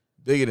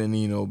bigger than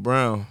Nino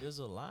Brown. There's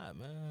a lot,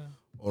 man.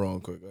 Hold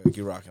on, quick. Go ahead,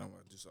 keep rocking. I'm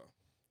gonna do something.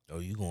 Oh,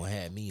 you gonna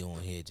have me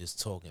on here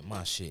just talking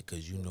my shit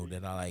because you know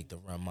that I like to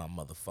run my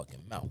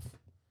motherfucking mouth.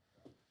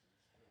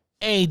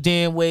 Hey,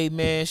 Dan Wade,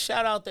 man.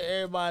 Shout out to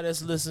everybody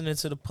that's listening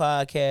to the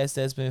podcast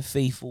that's been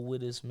faithful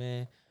with us,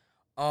 man.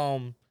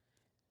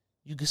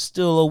 You can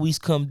still always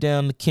come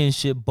down to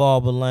Kinship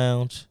Barber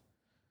Lounge,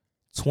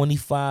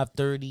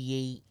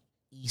 2538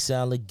 East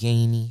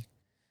Allegheny.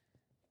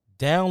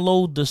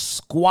 Download the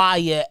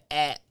Squire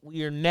app.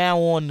 We are now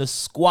on the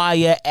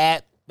Squire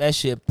app. That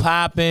shit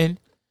popping.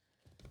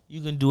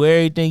 You can do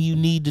everything you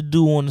need to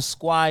do on the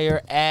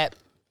Squire app.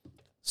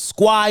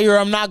 Squire,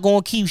 I'm not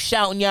going to keep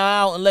shouting y'all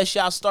out unless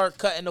y'all start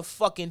cutting the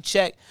fucking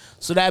check.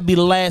 So that'd be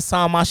the last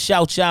time I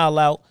shout y'all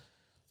out.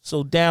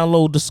 So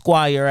download the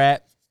Squire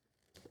app.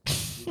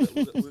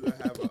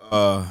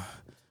 We're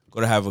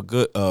gonna have a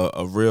good,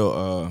 a real,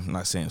 I'm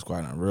not saying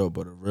Squire not real,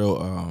 but a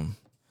real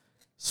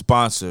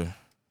sponsor.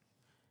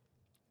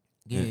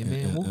 Yeah,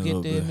 man, we'll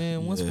get there,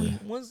 man.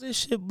 Once this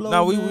shit blows.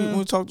 No,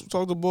 we talk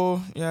the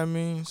ball. Yeah, I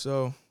mean,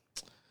 so.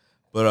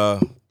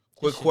 But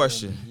quick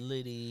question.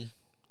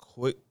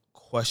 Quick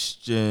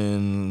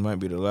question might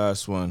be the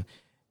last one.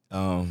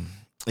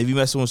 If you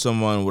messing with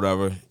someone,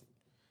 whatever,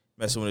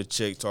 messing with a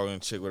chick, talking to a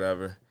chick,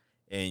 whatever,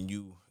 and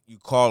you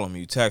call them,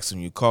 you text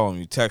them, you call them,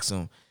 you text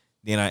them,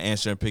 then I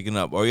answer and picking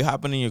up. Are you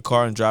hopping in your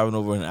car and driving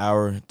over an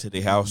hour to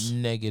their house?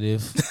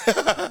 Negative.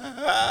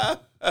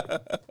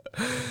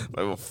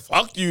 Like, well,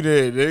 fuck you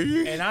then,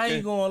 nigga. And I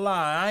ain't gonna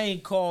lie, I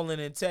ain't calling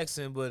and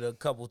texting but a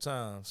couple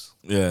times.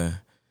 Yeah.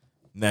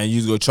 Now you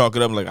just go chalk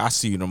it up like I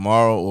see you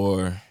tomorrow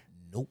or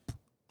Nope.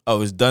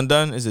 oh, it's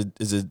done. It's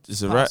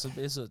a wrap.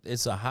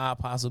 It's a high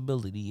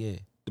possibility, yeah.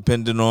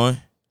 Depending on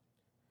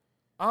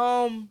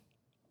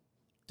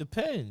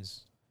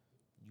Depends.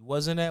 You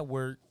wasn't at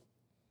work.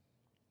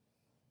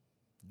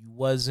 You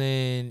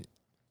wasn't.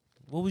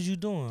 What was you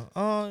doing?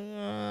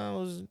 Yeah.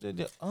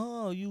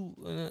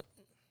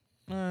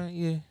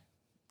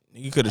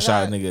 you could have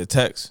shot a nigga a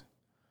text.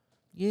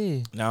 Yeah.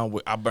 Now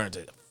I burnt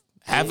it.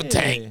 Half a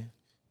tank.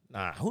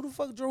 Nah, who the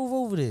fuck drove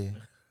over there?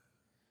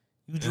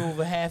 You drove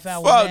a half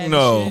hour. Fuck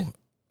no. Shit?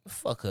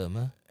 Fuck her,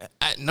 man.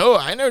 I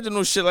never did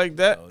no shit like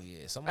that. Oh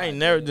yeah, I ain't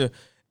never did.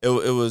 It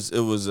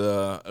was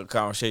a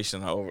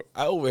conversation.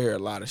 I overhear a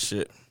lot of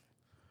shit.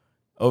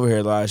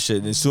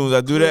 And as soon as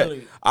I do that,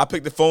 I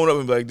pick the phone up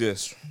and be like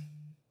this.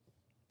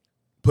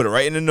 Put it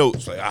right in the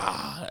notes. Like,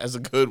 that's a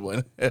good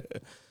one.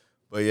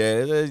 But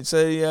yeah, they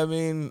say, I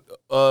mean,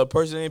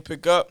 person didn't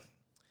pick up.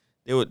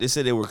 They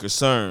said they were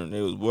concerned.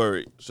 They was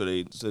worried. So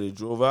they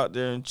drove out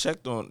there and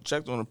checked on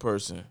the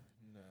person.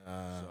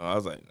 So I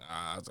was like,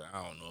 I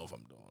don't know if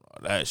I'm doing all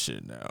that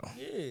shit now.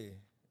 Yeah.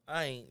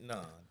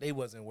 They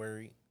wasn't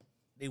worried.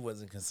 They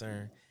wasn't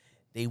concerned.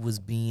 They was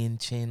being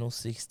Channel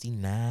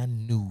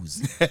 69 news.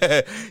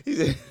 He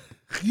said,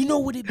 you know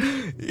what it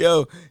be?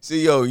 Yo,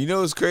 you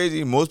know what's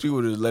crazy? Most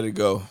people just let it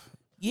go.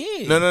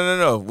 Yeah.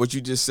 No. What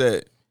you just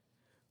said.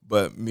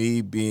 But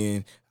me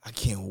being, I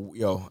can't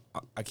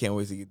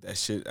wait to get that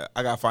shit.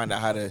 I gotta find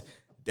out how to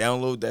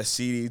download that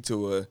CD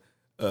to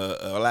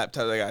a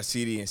laptop that got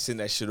CD and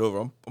send that shit over.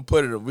 I'm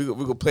putting it. We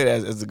gonna play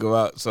that as it go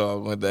out. So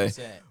one day,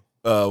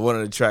 one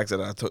of the tracks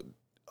that I took.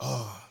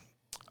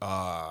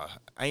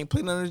 I ain't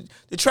playing none of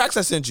the tracks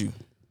I sent you.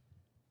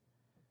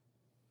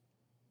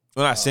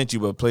 Well, not sent you,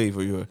 but played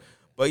for you.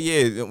 But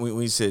yeah,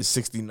 when you said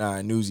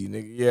 69 newsy,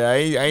 nigga, yeah, I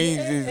ain't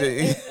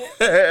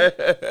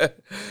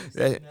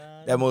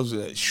that most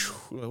like,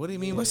 what do you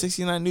mean by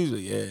 69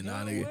 newsy? Yeah,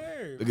 nah,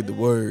 nigga, look at the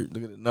word,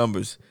 look at the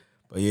numbers.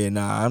 But yeah,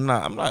 nah, I'm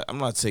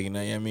not taking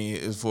that. I mean,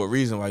 it's for a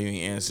reason why you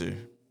ain't answer.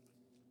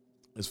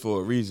 It's for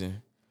a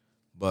reason,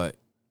 but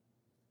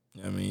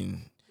I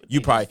mean,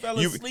 you probably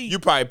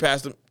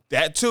passed them.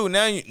 That too.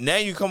 Now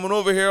you coming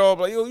over here all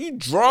like, yo, you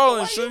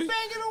drawing shit. Why you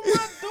banging on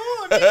my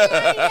door, nigga?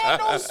 I ain't had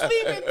no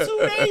sleep in 2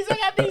 days. I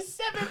got these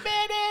 7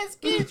 badass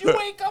kids. You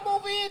ain't come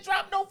over here and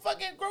drop no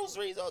fucking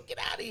groceries. Oh, get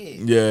out of here.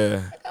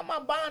 Yeah. I got my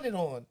bonnet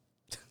on.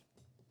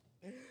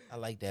 I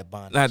like that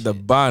bonnet. Not the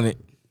bonnet.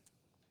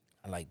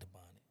 I like the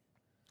bonnet.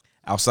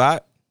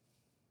 Outside?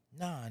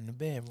 Nah, in the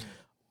bedroom.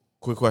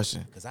 Quick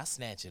question. Because I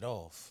snatch it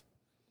off.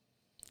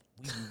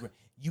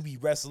 You be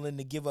wrestling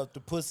to give up the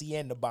pussy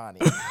and the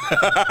bonnet.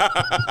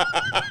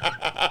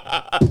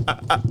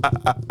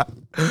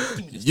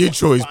 Your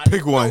choice. Bonnet.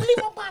 Pick one. No, leave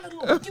my bonnet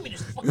alone. Give me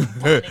this fucking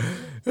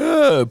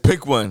bonnet.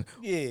 Pick one.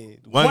 Yeah.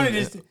 One of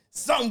this,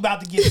 something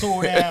about to get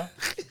tore down.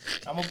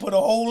 I'm going to put a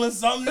hole in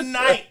something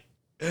tonight.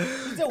 He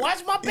said,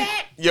 watch my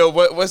back. Yo,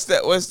 what's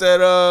that?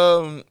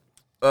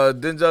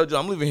 Denzel Jones,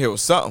 I'm leaving here with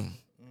something.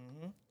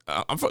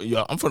 Mm-hmm. I'm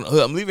from the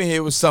hood. I'm leaving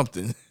here with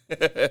something.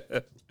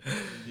 Get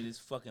his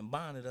fucking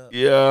bonnet up.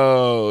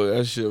 Yo,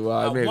 that shit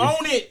wild. I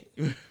want it.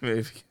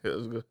 Maybe I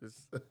was gonna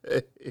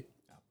say.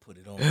 I put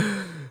it on.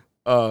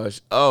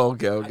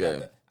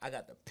 Okay. I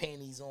got the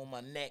panties on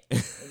my neck and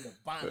the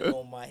bonnet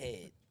on my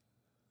head.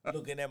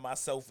 Looking at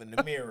myself in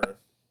the mirror.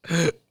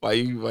 Why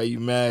you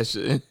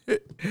mashing?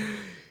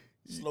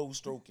 Slow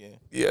stroking.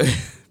 Yeah.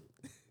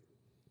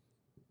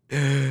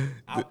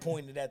 I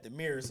pointed at the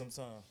mirror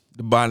sometimes.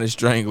 The bonnet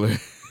strangler.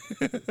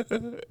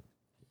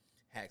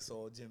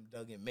 Hacksaw Jim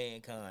Duggan,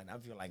 Mankind. I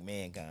feel like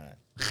Mankind.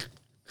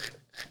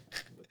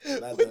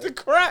 With the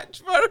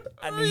crotch, bro.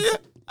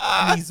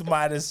 I need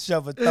somebody to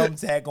shove a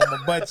thumbtack on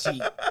my butt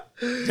cheek.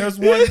 Just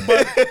one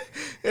butt.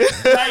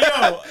 Like,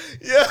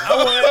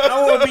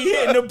 I want to be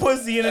hitting the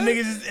pussy and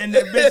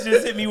the bitch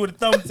just hit me with a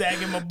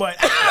thumbtack in my butt.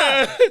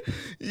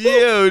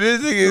 Yo,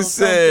 this nigga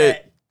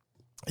said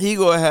he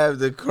gonna have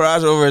the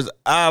crotch over his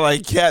eye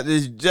like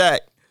Captain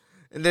Jack.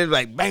 And then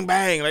like bang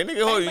bang, like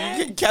nigga, hold on,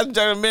 you Captain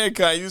Jack and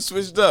Mankind, you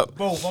switched up.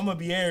 Both, I'm gonna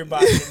be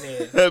everybody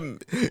in there.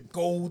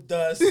 Gold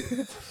dust.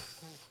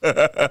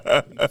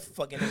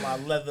 Fucking in my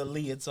leather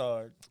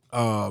leotard.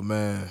 Oh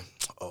man,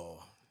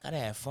 gotta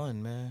have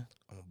fun, man.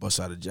 I'm gonna bust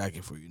out a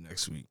jacket for you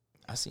next week.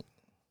 I see.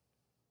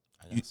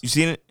 You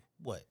seen it?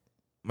 What?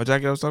 My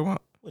jacket I was talking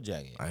about? What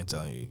jacket? I ain't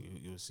telling you.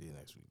 You'll see it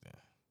next week then.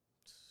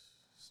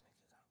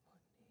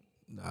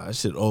 Nah, that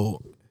shit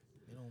old.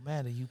 It don't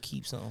matter. You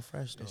keep something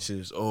fresh though. That shit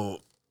is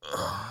old.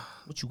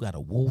 What you got, a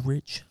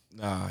Woolrich?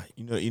 Nah,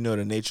 you know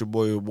the Nature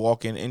Boy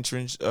walk-in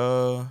entrance.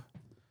 Not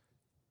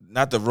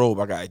the robe.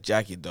 I got a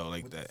jacket though,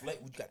 like that.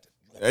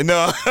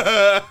 No,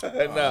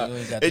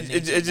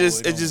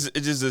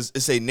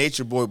 It's a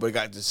Nature Boy, but it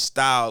got the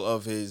style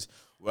of his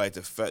like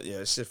the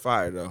yeah. Shit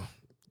fire though.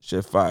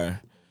 Shit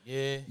fire.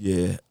 Yeah.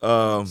 Yeah.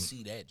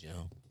 See that,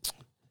 Joe.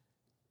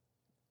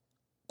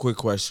 Quick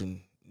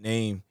question.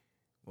 Name.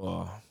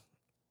 Well,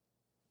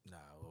 nah,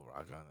 we'll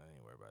rock on. I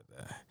ain't worried about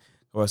that.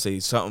 I want to say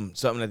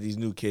something that these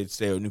new kids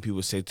say or new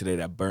people say today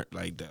that burnt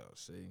like that.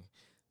 See,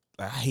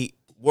 like, I hate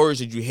words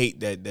that you hate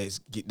that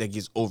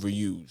gets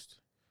overused?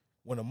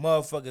 When a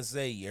motherfucker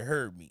say you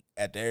heard me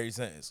after every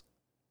sentence.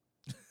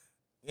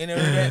 You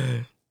never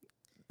heard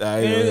that? I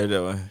ain't never heard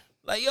that one.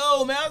 Like,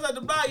 yo, man, I was at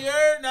the block, you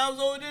heard? And I was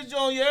over this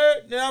joint, you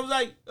heard? Then I was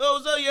like, yo,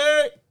 what's up, you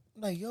heard?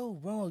 I'm like, yo,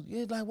 bro,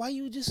 like, why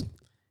you just,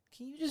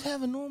 can you just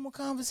have a normal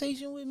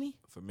conversation with me?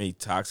 For me,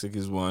 toxic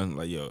is one.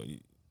 Like, yo,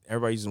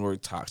 everybody using the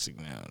word toxic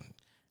now.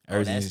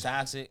 Oh, that's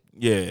toxic?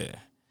 Yeah.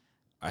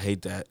 I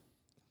hate that.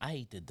 I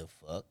hate the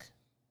fuck.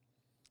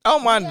 I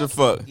don't mind the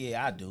fuck.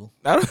 Yeah, I do.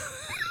 I don't.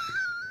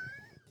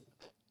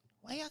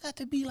 Why y'all got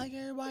to be like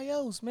everybody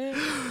else, man?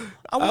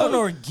 I want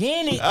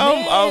organic,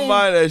 man. I don't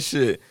mind that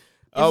shit.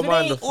 I don't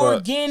mind the fuck.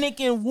 Organic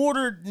and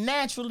watered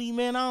naturally,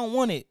 man, I don't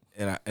want it.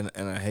 And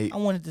I hate. I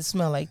want it to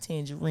smell like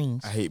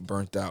tangerines. I hate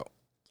burnt out.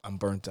 I'm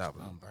burnt out.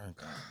 I'm burnt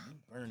out. You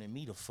burning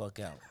me the fuck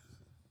out.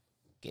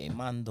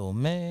 Quemando,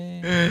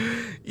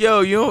 man.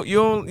 Yo, you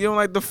don't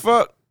like the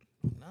fuck?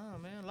 Nah,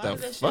 man. A lot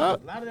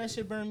of that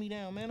shit burned me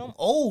down, man. I'm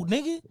old,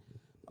 nigga.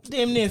 I'm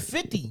damn near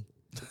 50.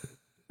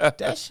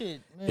 That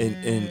shit, man.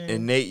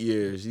 In 8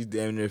 years. He's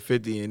damn near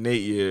 50 in 8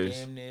 years.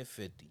 Damn near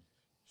 50.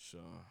 So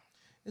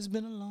it's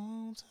been a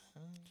long time.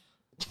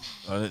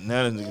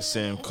 Now this nigga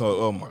saying,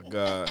 oh my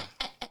God.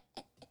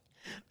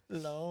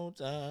 Long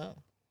time.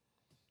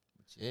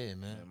 Yeah,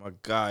 man. My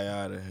guy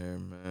out of here,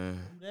 man.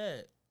 Who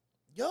that?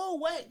 Yo,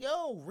 what?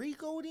 Yo,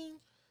 recoding?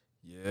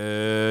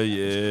 Yeah.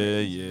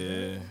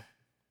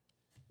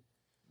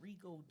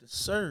 Rico the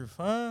surf,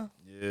 huh?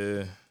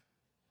 Yeah.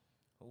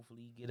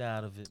 Hopefully you get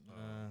out of it,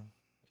 man.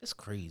 It's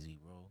crazy,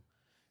 bro.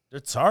 They're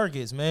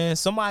targets, man.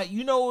 Somebody,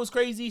 you know what's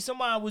crazy?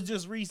 Somebody was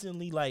just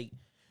recently like,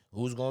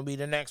 who's gonna be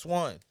the next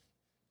one?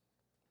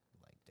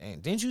 Like, damn,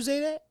 didn't you say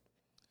that?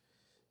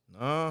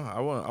 Nah, I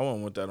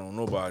wouldn't want that on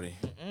nobody.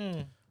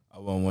 I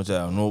wouldn't want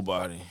that on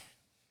nobody.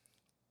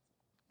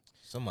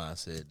 Somebody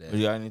said that. But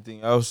you got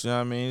anything else? You know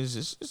what I mean?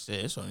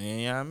 It's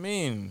only, you know what I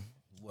mean?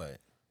 What?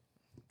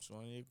 It's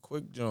only a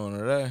quick joint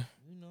or that.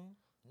 You know,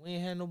 we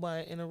ain't had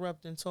nobody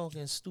interrupting,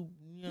 talking stupid.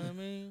 You know what I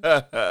mean?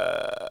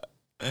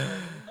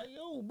 Like,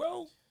 yo,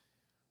 bro.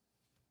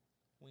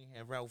 We ain't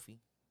had Ralphie.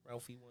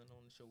 Ralphie went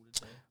on the show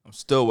today. I'm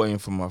still waiting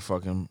for my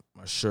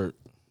shirt.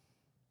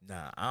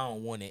 Nah, I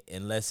don't want it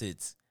unless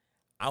it's,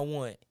 I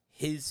want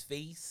his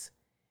face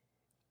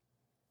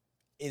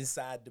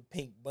inside the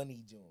pink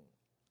bunny joint.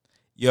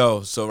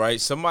 Yo, so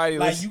right, somebody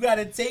like you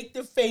gotta take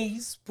the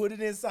face, put it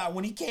inside.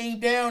 When he came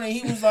down and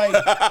he was like,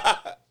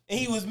 and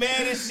he was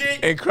mad as shit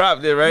and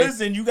cropped it, right?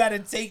 Listen, you gotta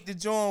take the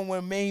joint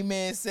when Main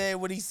Man said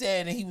what he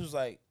said, and he was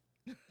like,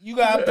 you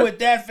gotta put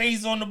that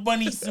face on the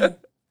bunny suit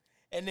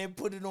and then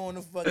put it on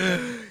the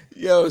fucking.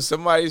 Yo,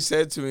 somebody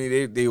said to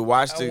me they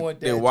watched it,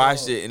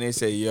 and they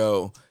say,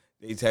 yo.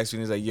 They texted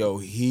me and it's like, yo,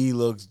 he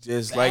looks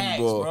just like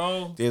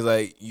bro. They're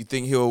like, you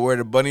think he'll wear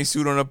the bunny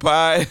suit on the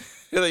pod?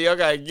 They're like, y'all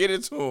gotta get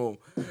it to him.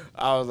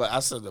 I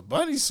said the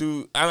bunny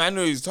suit. I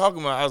knew he was talking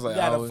about. I was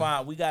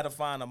like, we gotta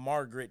find a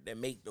Margaret that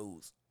make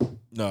those.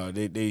 No,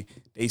 they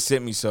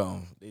sent me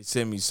some. They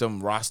sent me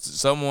some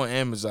on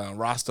Amazon,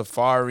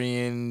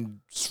 Rastafarian,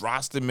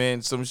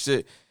 Rastaman, some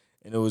shit,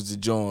 and it was the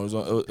joint.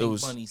 It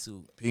was bunny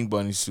suit. Pink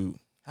bunny suit.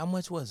 How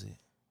much was it?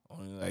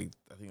 Only like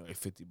I think like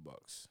 $50. Oh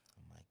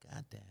my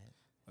God, Dad.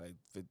 Like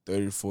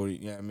 30, 40.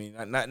 Yeah, I mean,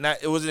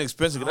 not. It wasn't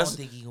expensive. I don't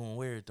think he gonna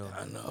wear it though.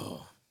 I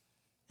know.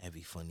 That'd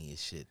be funny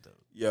as shit though.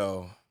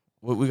 Yo,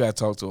 we gotta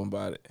talk to him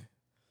about it.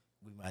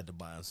 We might have to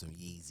buy him some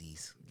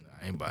Yeezys. Nah,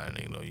 I ain't buying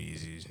nigga no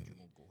Yeezys. We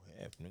gonna go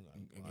half,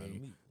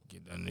 nigga.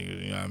 Get that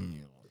nigga. You know what I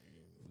mean?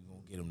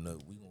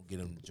 We gonna get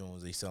him the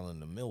Jones they selling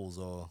the mills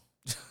all.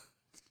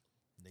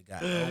 They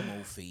got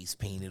Elmo face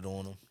painted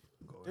on them.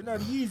 They're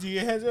not Yeezy.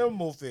 It has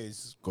Elmo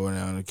face. Going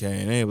down the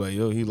K&A, like,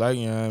 yo, he like,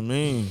 you know what I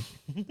mean?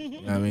 You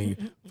know what I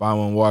mean? Find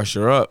one, wash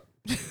her up.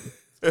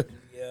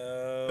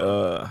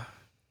 Yo.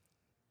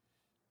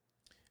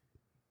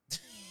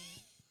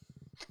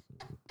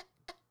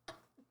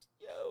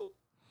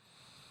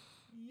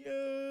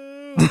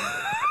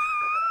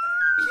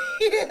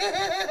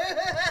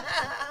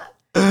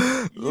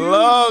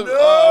 Long,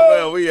 oh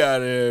man, we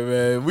out of here,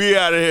 man. We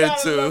out of here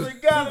too.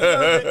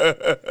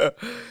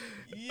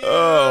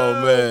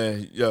 Oh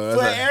man, yo.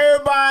 For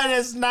everybody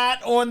that's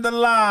not on the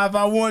live,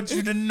 I want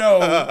you to know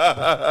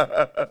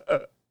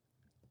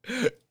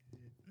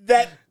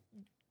that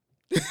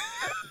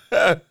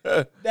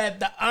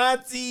the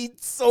auntie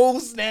soul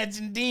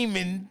snatching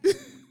demon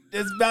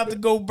that's about to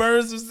go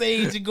burn some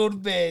sage and go to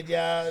bed,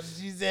 y'all.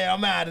 She said,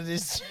 I'm out of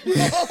this.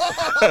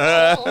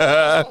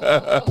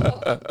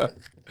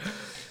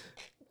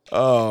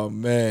 Oh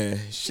man,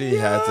 she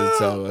had to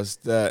tell us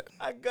that.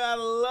 I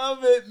gotta love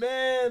it,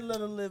 man.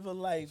 Let her live her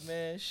life,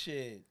 man.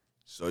 Shit.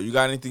 So you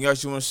got anything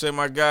else you want to say,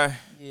 my guy?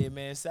 Yeah,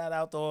 man. Shout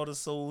out to all the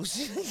souls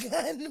she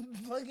got in the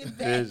fucking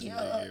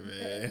backyard,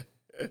 man.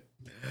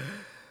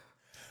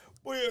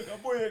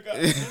 Boyaka.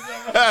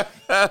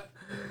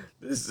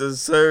 This is a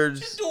surge.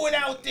 Just do it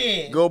out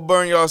there. Go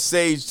burn y'all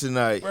sage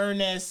tonight. Burn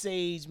that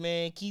sage,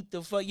 man. Keep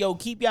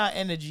y'all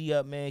energy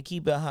up, man.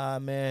 Keep it high,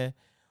 man.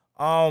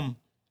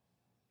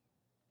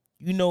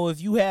 you know, if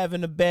you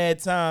having a bad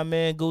time,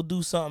 man, go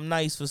do something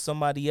nice for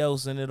somebody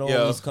else, and it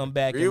always come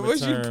back in return,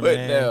 what you put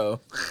man.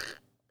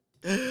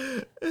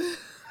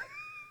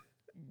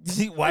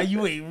 Why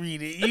you ain't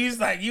read it? He's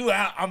like, you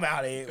out. I'm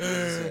out of here.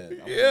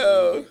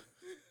 Yo.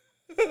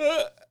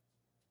 Get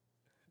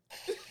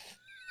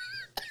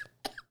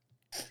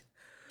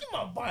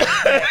my body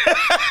back.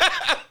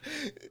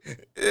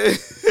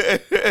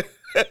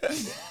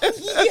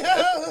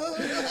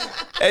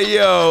 Hey,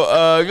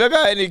 yo, if y'all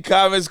got any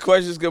comments,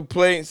 questions,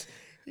 complaints,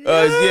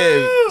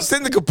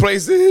 send the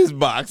complaints to his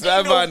box.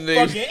 Ain't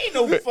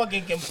no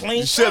fucking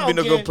complaints. Should be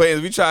no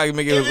complaints. We try to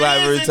make it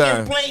live every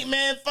time. Complaint,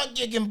 man. Fuck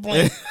your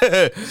complaint.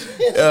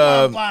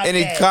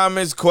 Any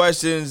comments,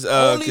 questions,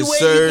 Only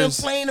concerns? way you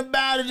complain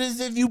about it is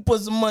if you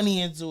put some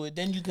money into it.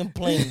 Then you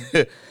complain.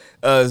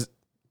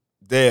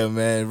 Damn,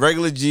 man.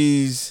 Regular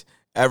G's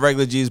at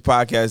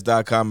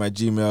regulargspodcast.com at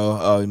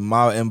Gmail.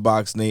 My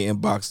inbox, Nate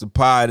inbox, the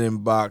pod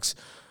inbox,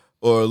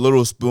 or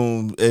Little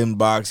Spoon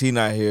inbox. He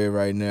not here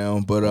right now,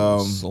 but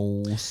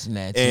soul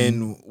snatching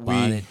and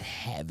Bonnet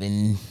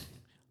heaven.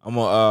 I'm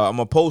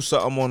gonna post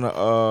something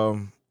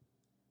on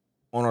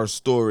our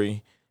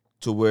story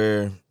to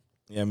where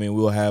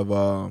we'll have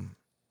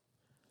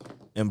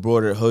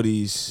embroidered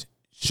hoodies,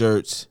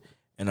 shirts,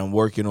 and I'm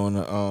working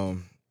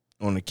on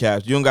the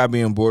caps. You don't gotta be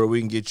embroidered.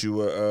 We can get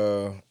you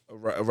a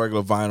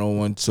regular vinyl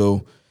one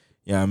too.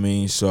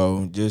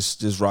 So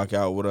just rock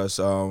out with us.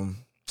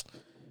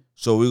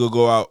 So we gonna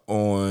go out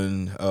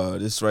on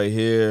this right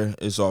here.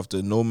 It's off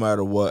the No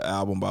Matter What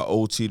album by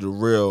OT The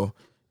Real.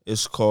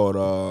 It's called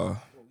OT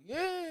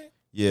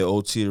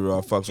The Real.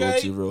 I fucks with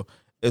OT The Real.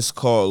 It's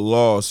called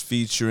Lost,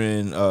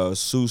 featuring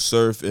Sue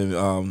Surf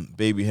and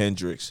Baby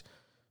Hendrix.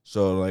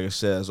 So like I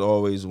said, as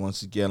always,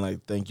 once again,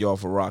 like thank y'all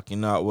for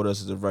rocking out with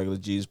us at the Regular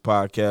G's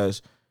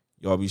podcast.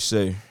 Y'all be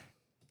safe.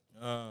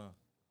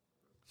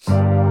 See,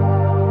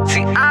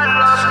 I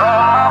lost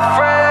all my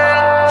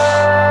friends.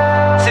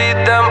 See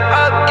them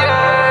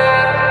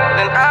again.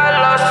 Then I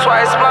lost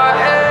twice my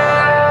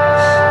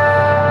hands.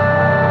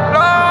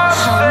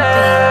 Lost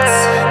friends.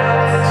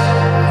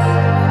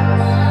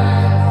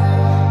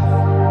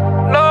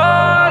 No,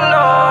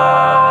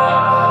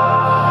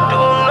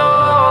 do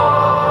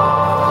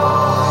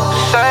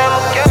same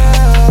again.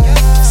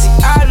 See,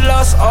 I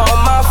lost all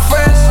my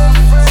friends.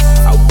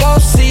 I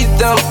won't see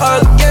them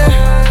again.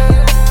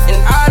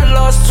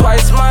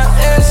 Twice my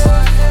ends,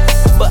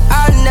 but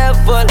I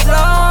never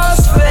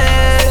lost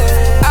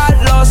faith. I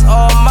lost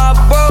all my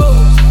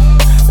bros.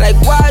 Like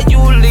why you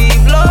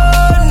leave,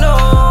 Lord, no.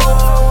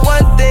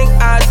 One thing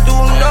I do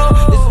know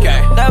is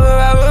never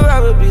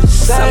ever be the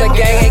same. Summer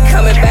gang ain't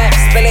coming back.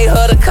 Spin they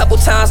hood a couple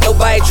times,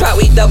 nobody dropped,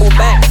 we double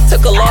back.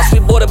 Took a loss, we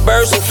bought a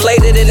bird,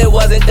 inflated and it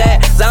wasn't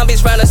that.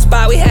 Zombies round the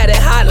spot, we had it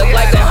hot, looked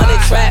like 100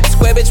 traps.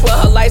 Square bitch with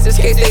her license,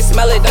 case they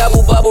smell it,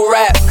 double bubble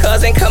wrap.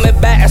 Cuz ain't coming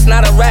back, that's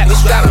not a rap, we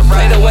strap and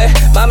play to win.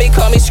 Mommy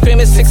called me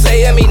screaming 6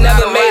 a.m., he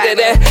never made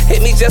it in. Hit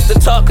me just to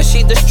talk, cause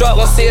she distraught,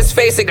 won't see his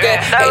face again.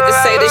 Hate to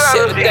say this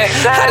shit again.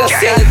 I done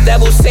seen the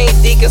devil, seen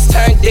deacons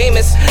turn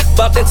demons.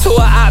 Bumped into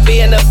a IB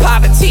in the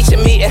pop and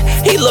teaching meeting.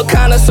 He look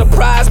kinda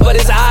surprised, but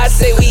his eyes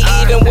say we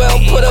even. We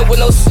don't put up with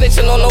no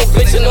snitching or no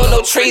bitching or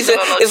no treason.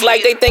 It's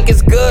like they think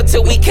it's good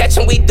till we catch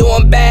them, we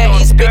doing bad.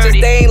 These bitches,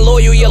 they ain't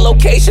loyal, your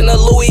location a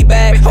Louis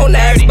bag. Don't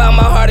ask about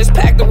my heart, it's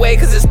packed away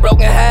cause it's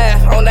broken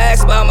half. Don't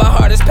ask about my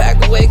heart, it's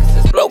packed away cause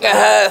it's broken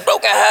half.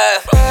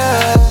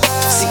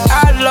 See,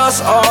 I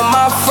lost all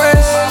my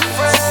friends.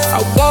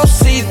 I won't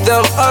see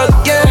them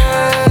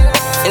again.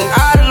 And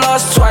I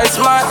lost twice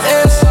my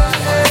ends,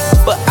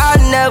 but I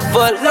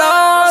never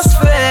lost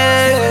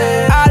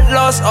faith. I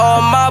lost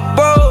all my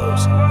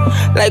bros.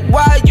 Like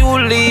why you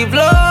leave,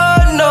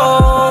 Lord,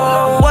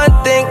 no.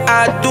 One thing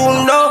I do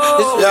know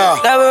is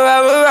never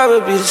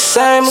ever be the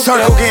same again.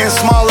 Circle getting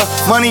smaller,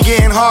 money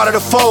getting harder to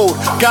fold.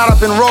 Got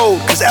up and rolled,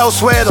 cause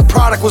elsewhere the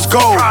product was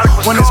gold.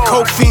 When there's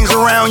coke fiends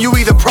around, you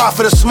either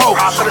profit or smoke.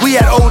 We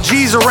had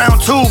OGs around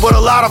too, but a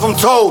lot of them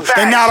told.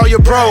 They not all your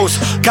bros,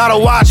 gotta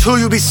watch who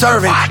you be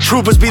serving.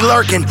 Troopers be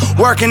lurking,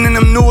 working in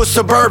them newest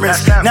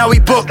Suburbans. Now he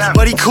booked,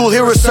 but he cool,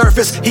 here a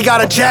surface. He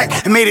got a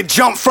jack and made it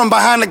jump from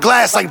behind the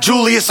glass like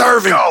Julius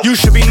Erving. You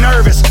should be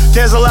nervous,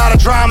 there's a lot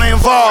of drama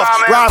involved.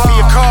 Ride for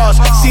your cause,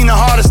 seen the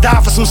hardest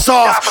die for some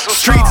soft.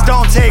 Streets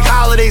don't take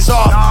holidays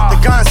off, the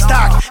gun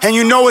stock, and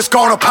you know it's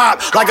gonna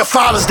pop like a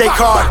Father's Day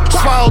card.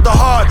 Swallowed the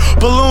heart,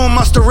 balloon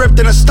must have ripped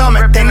in the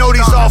stomach. They know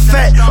these all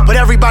fat, but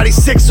everybody's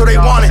sick so they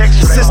want it.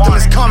 The system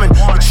is coming,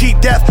 we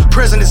cheat death,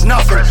 prison is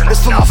nothing.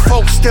 It's for my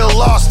folks still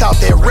lost out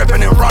there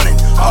ripping and running.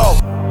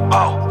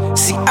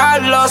 See, I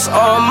lost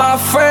all my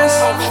friends.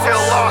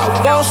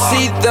 I won't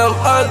see them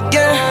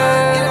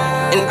again.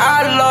 And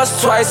I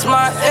lost twice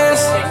my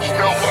ends,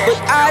 but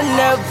I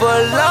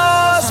never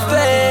lost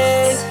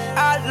faith.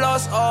 I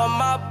lost all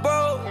my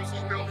bros.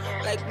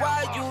 Like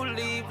why you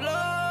leave,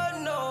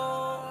 Lord,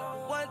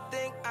 no. One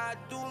thing I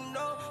do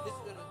know is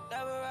it'll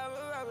never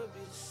ever be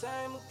the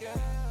same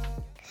again.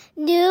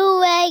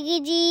 New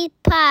Reggae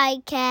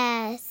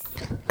Podcast.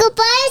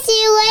 Goodbye,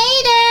 see you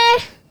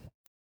later.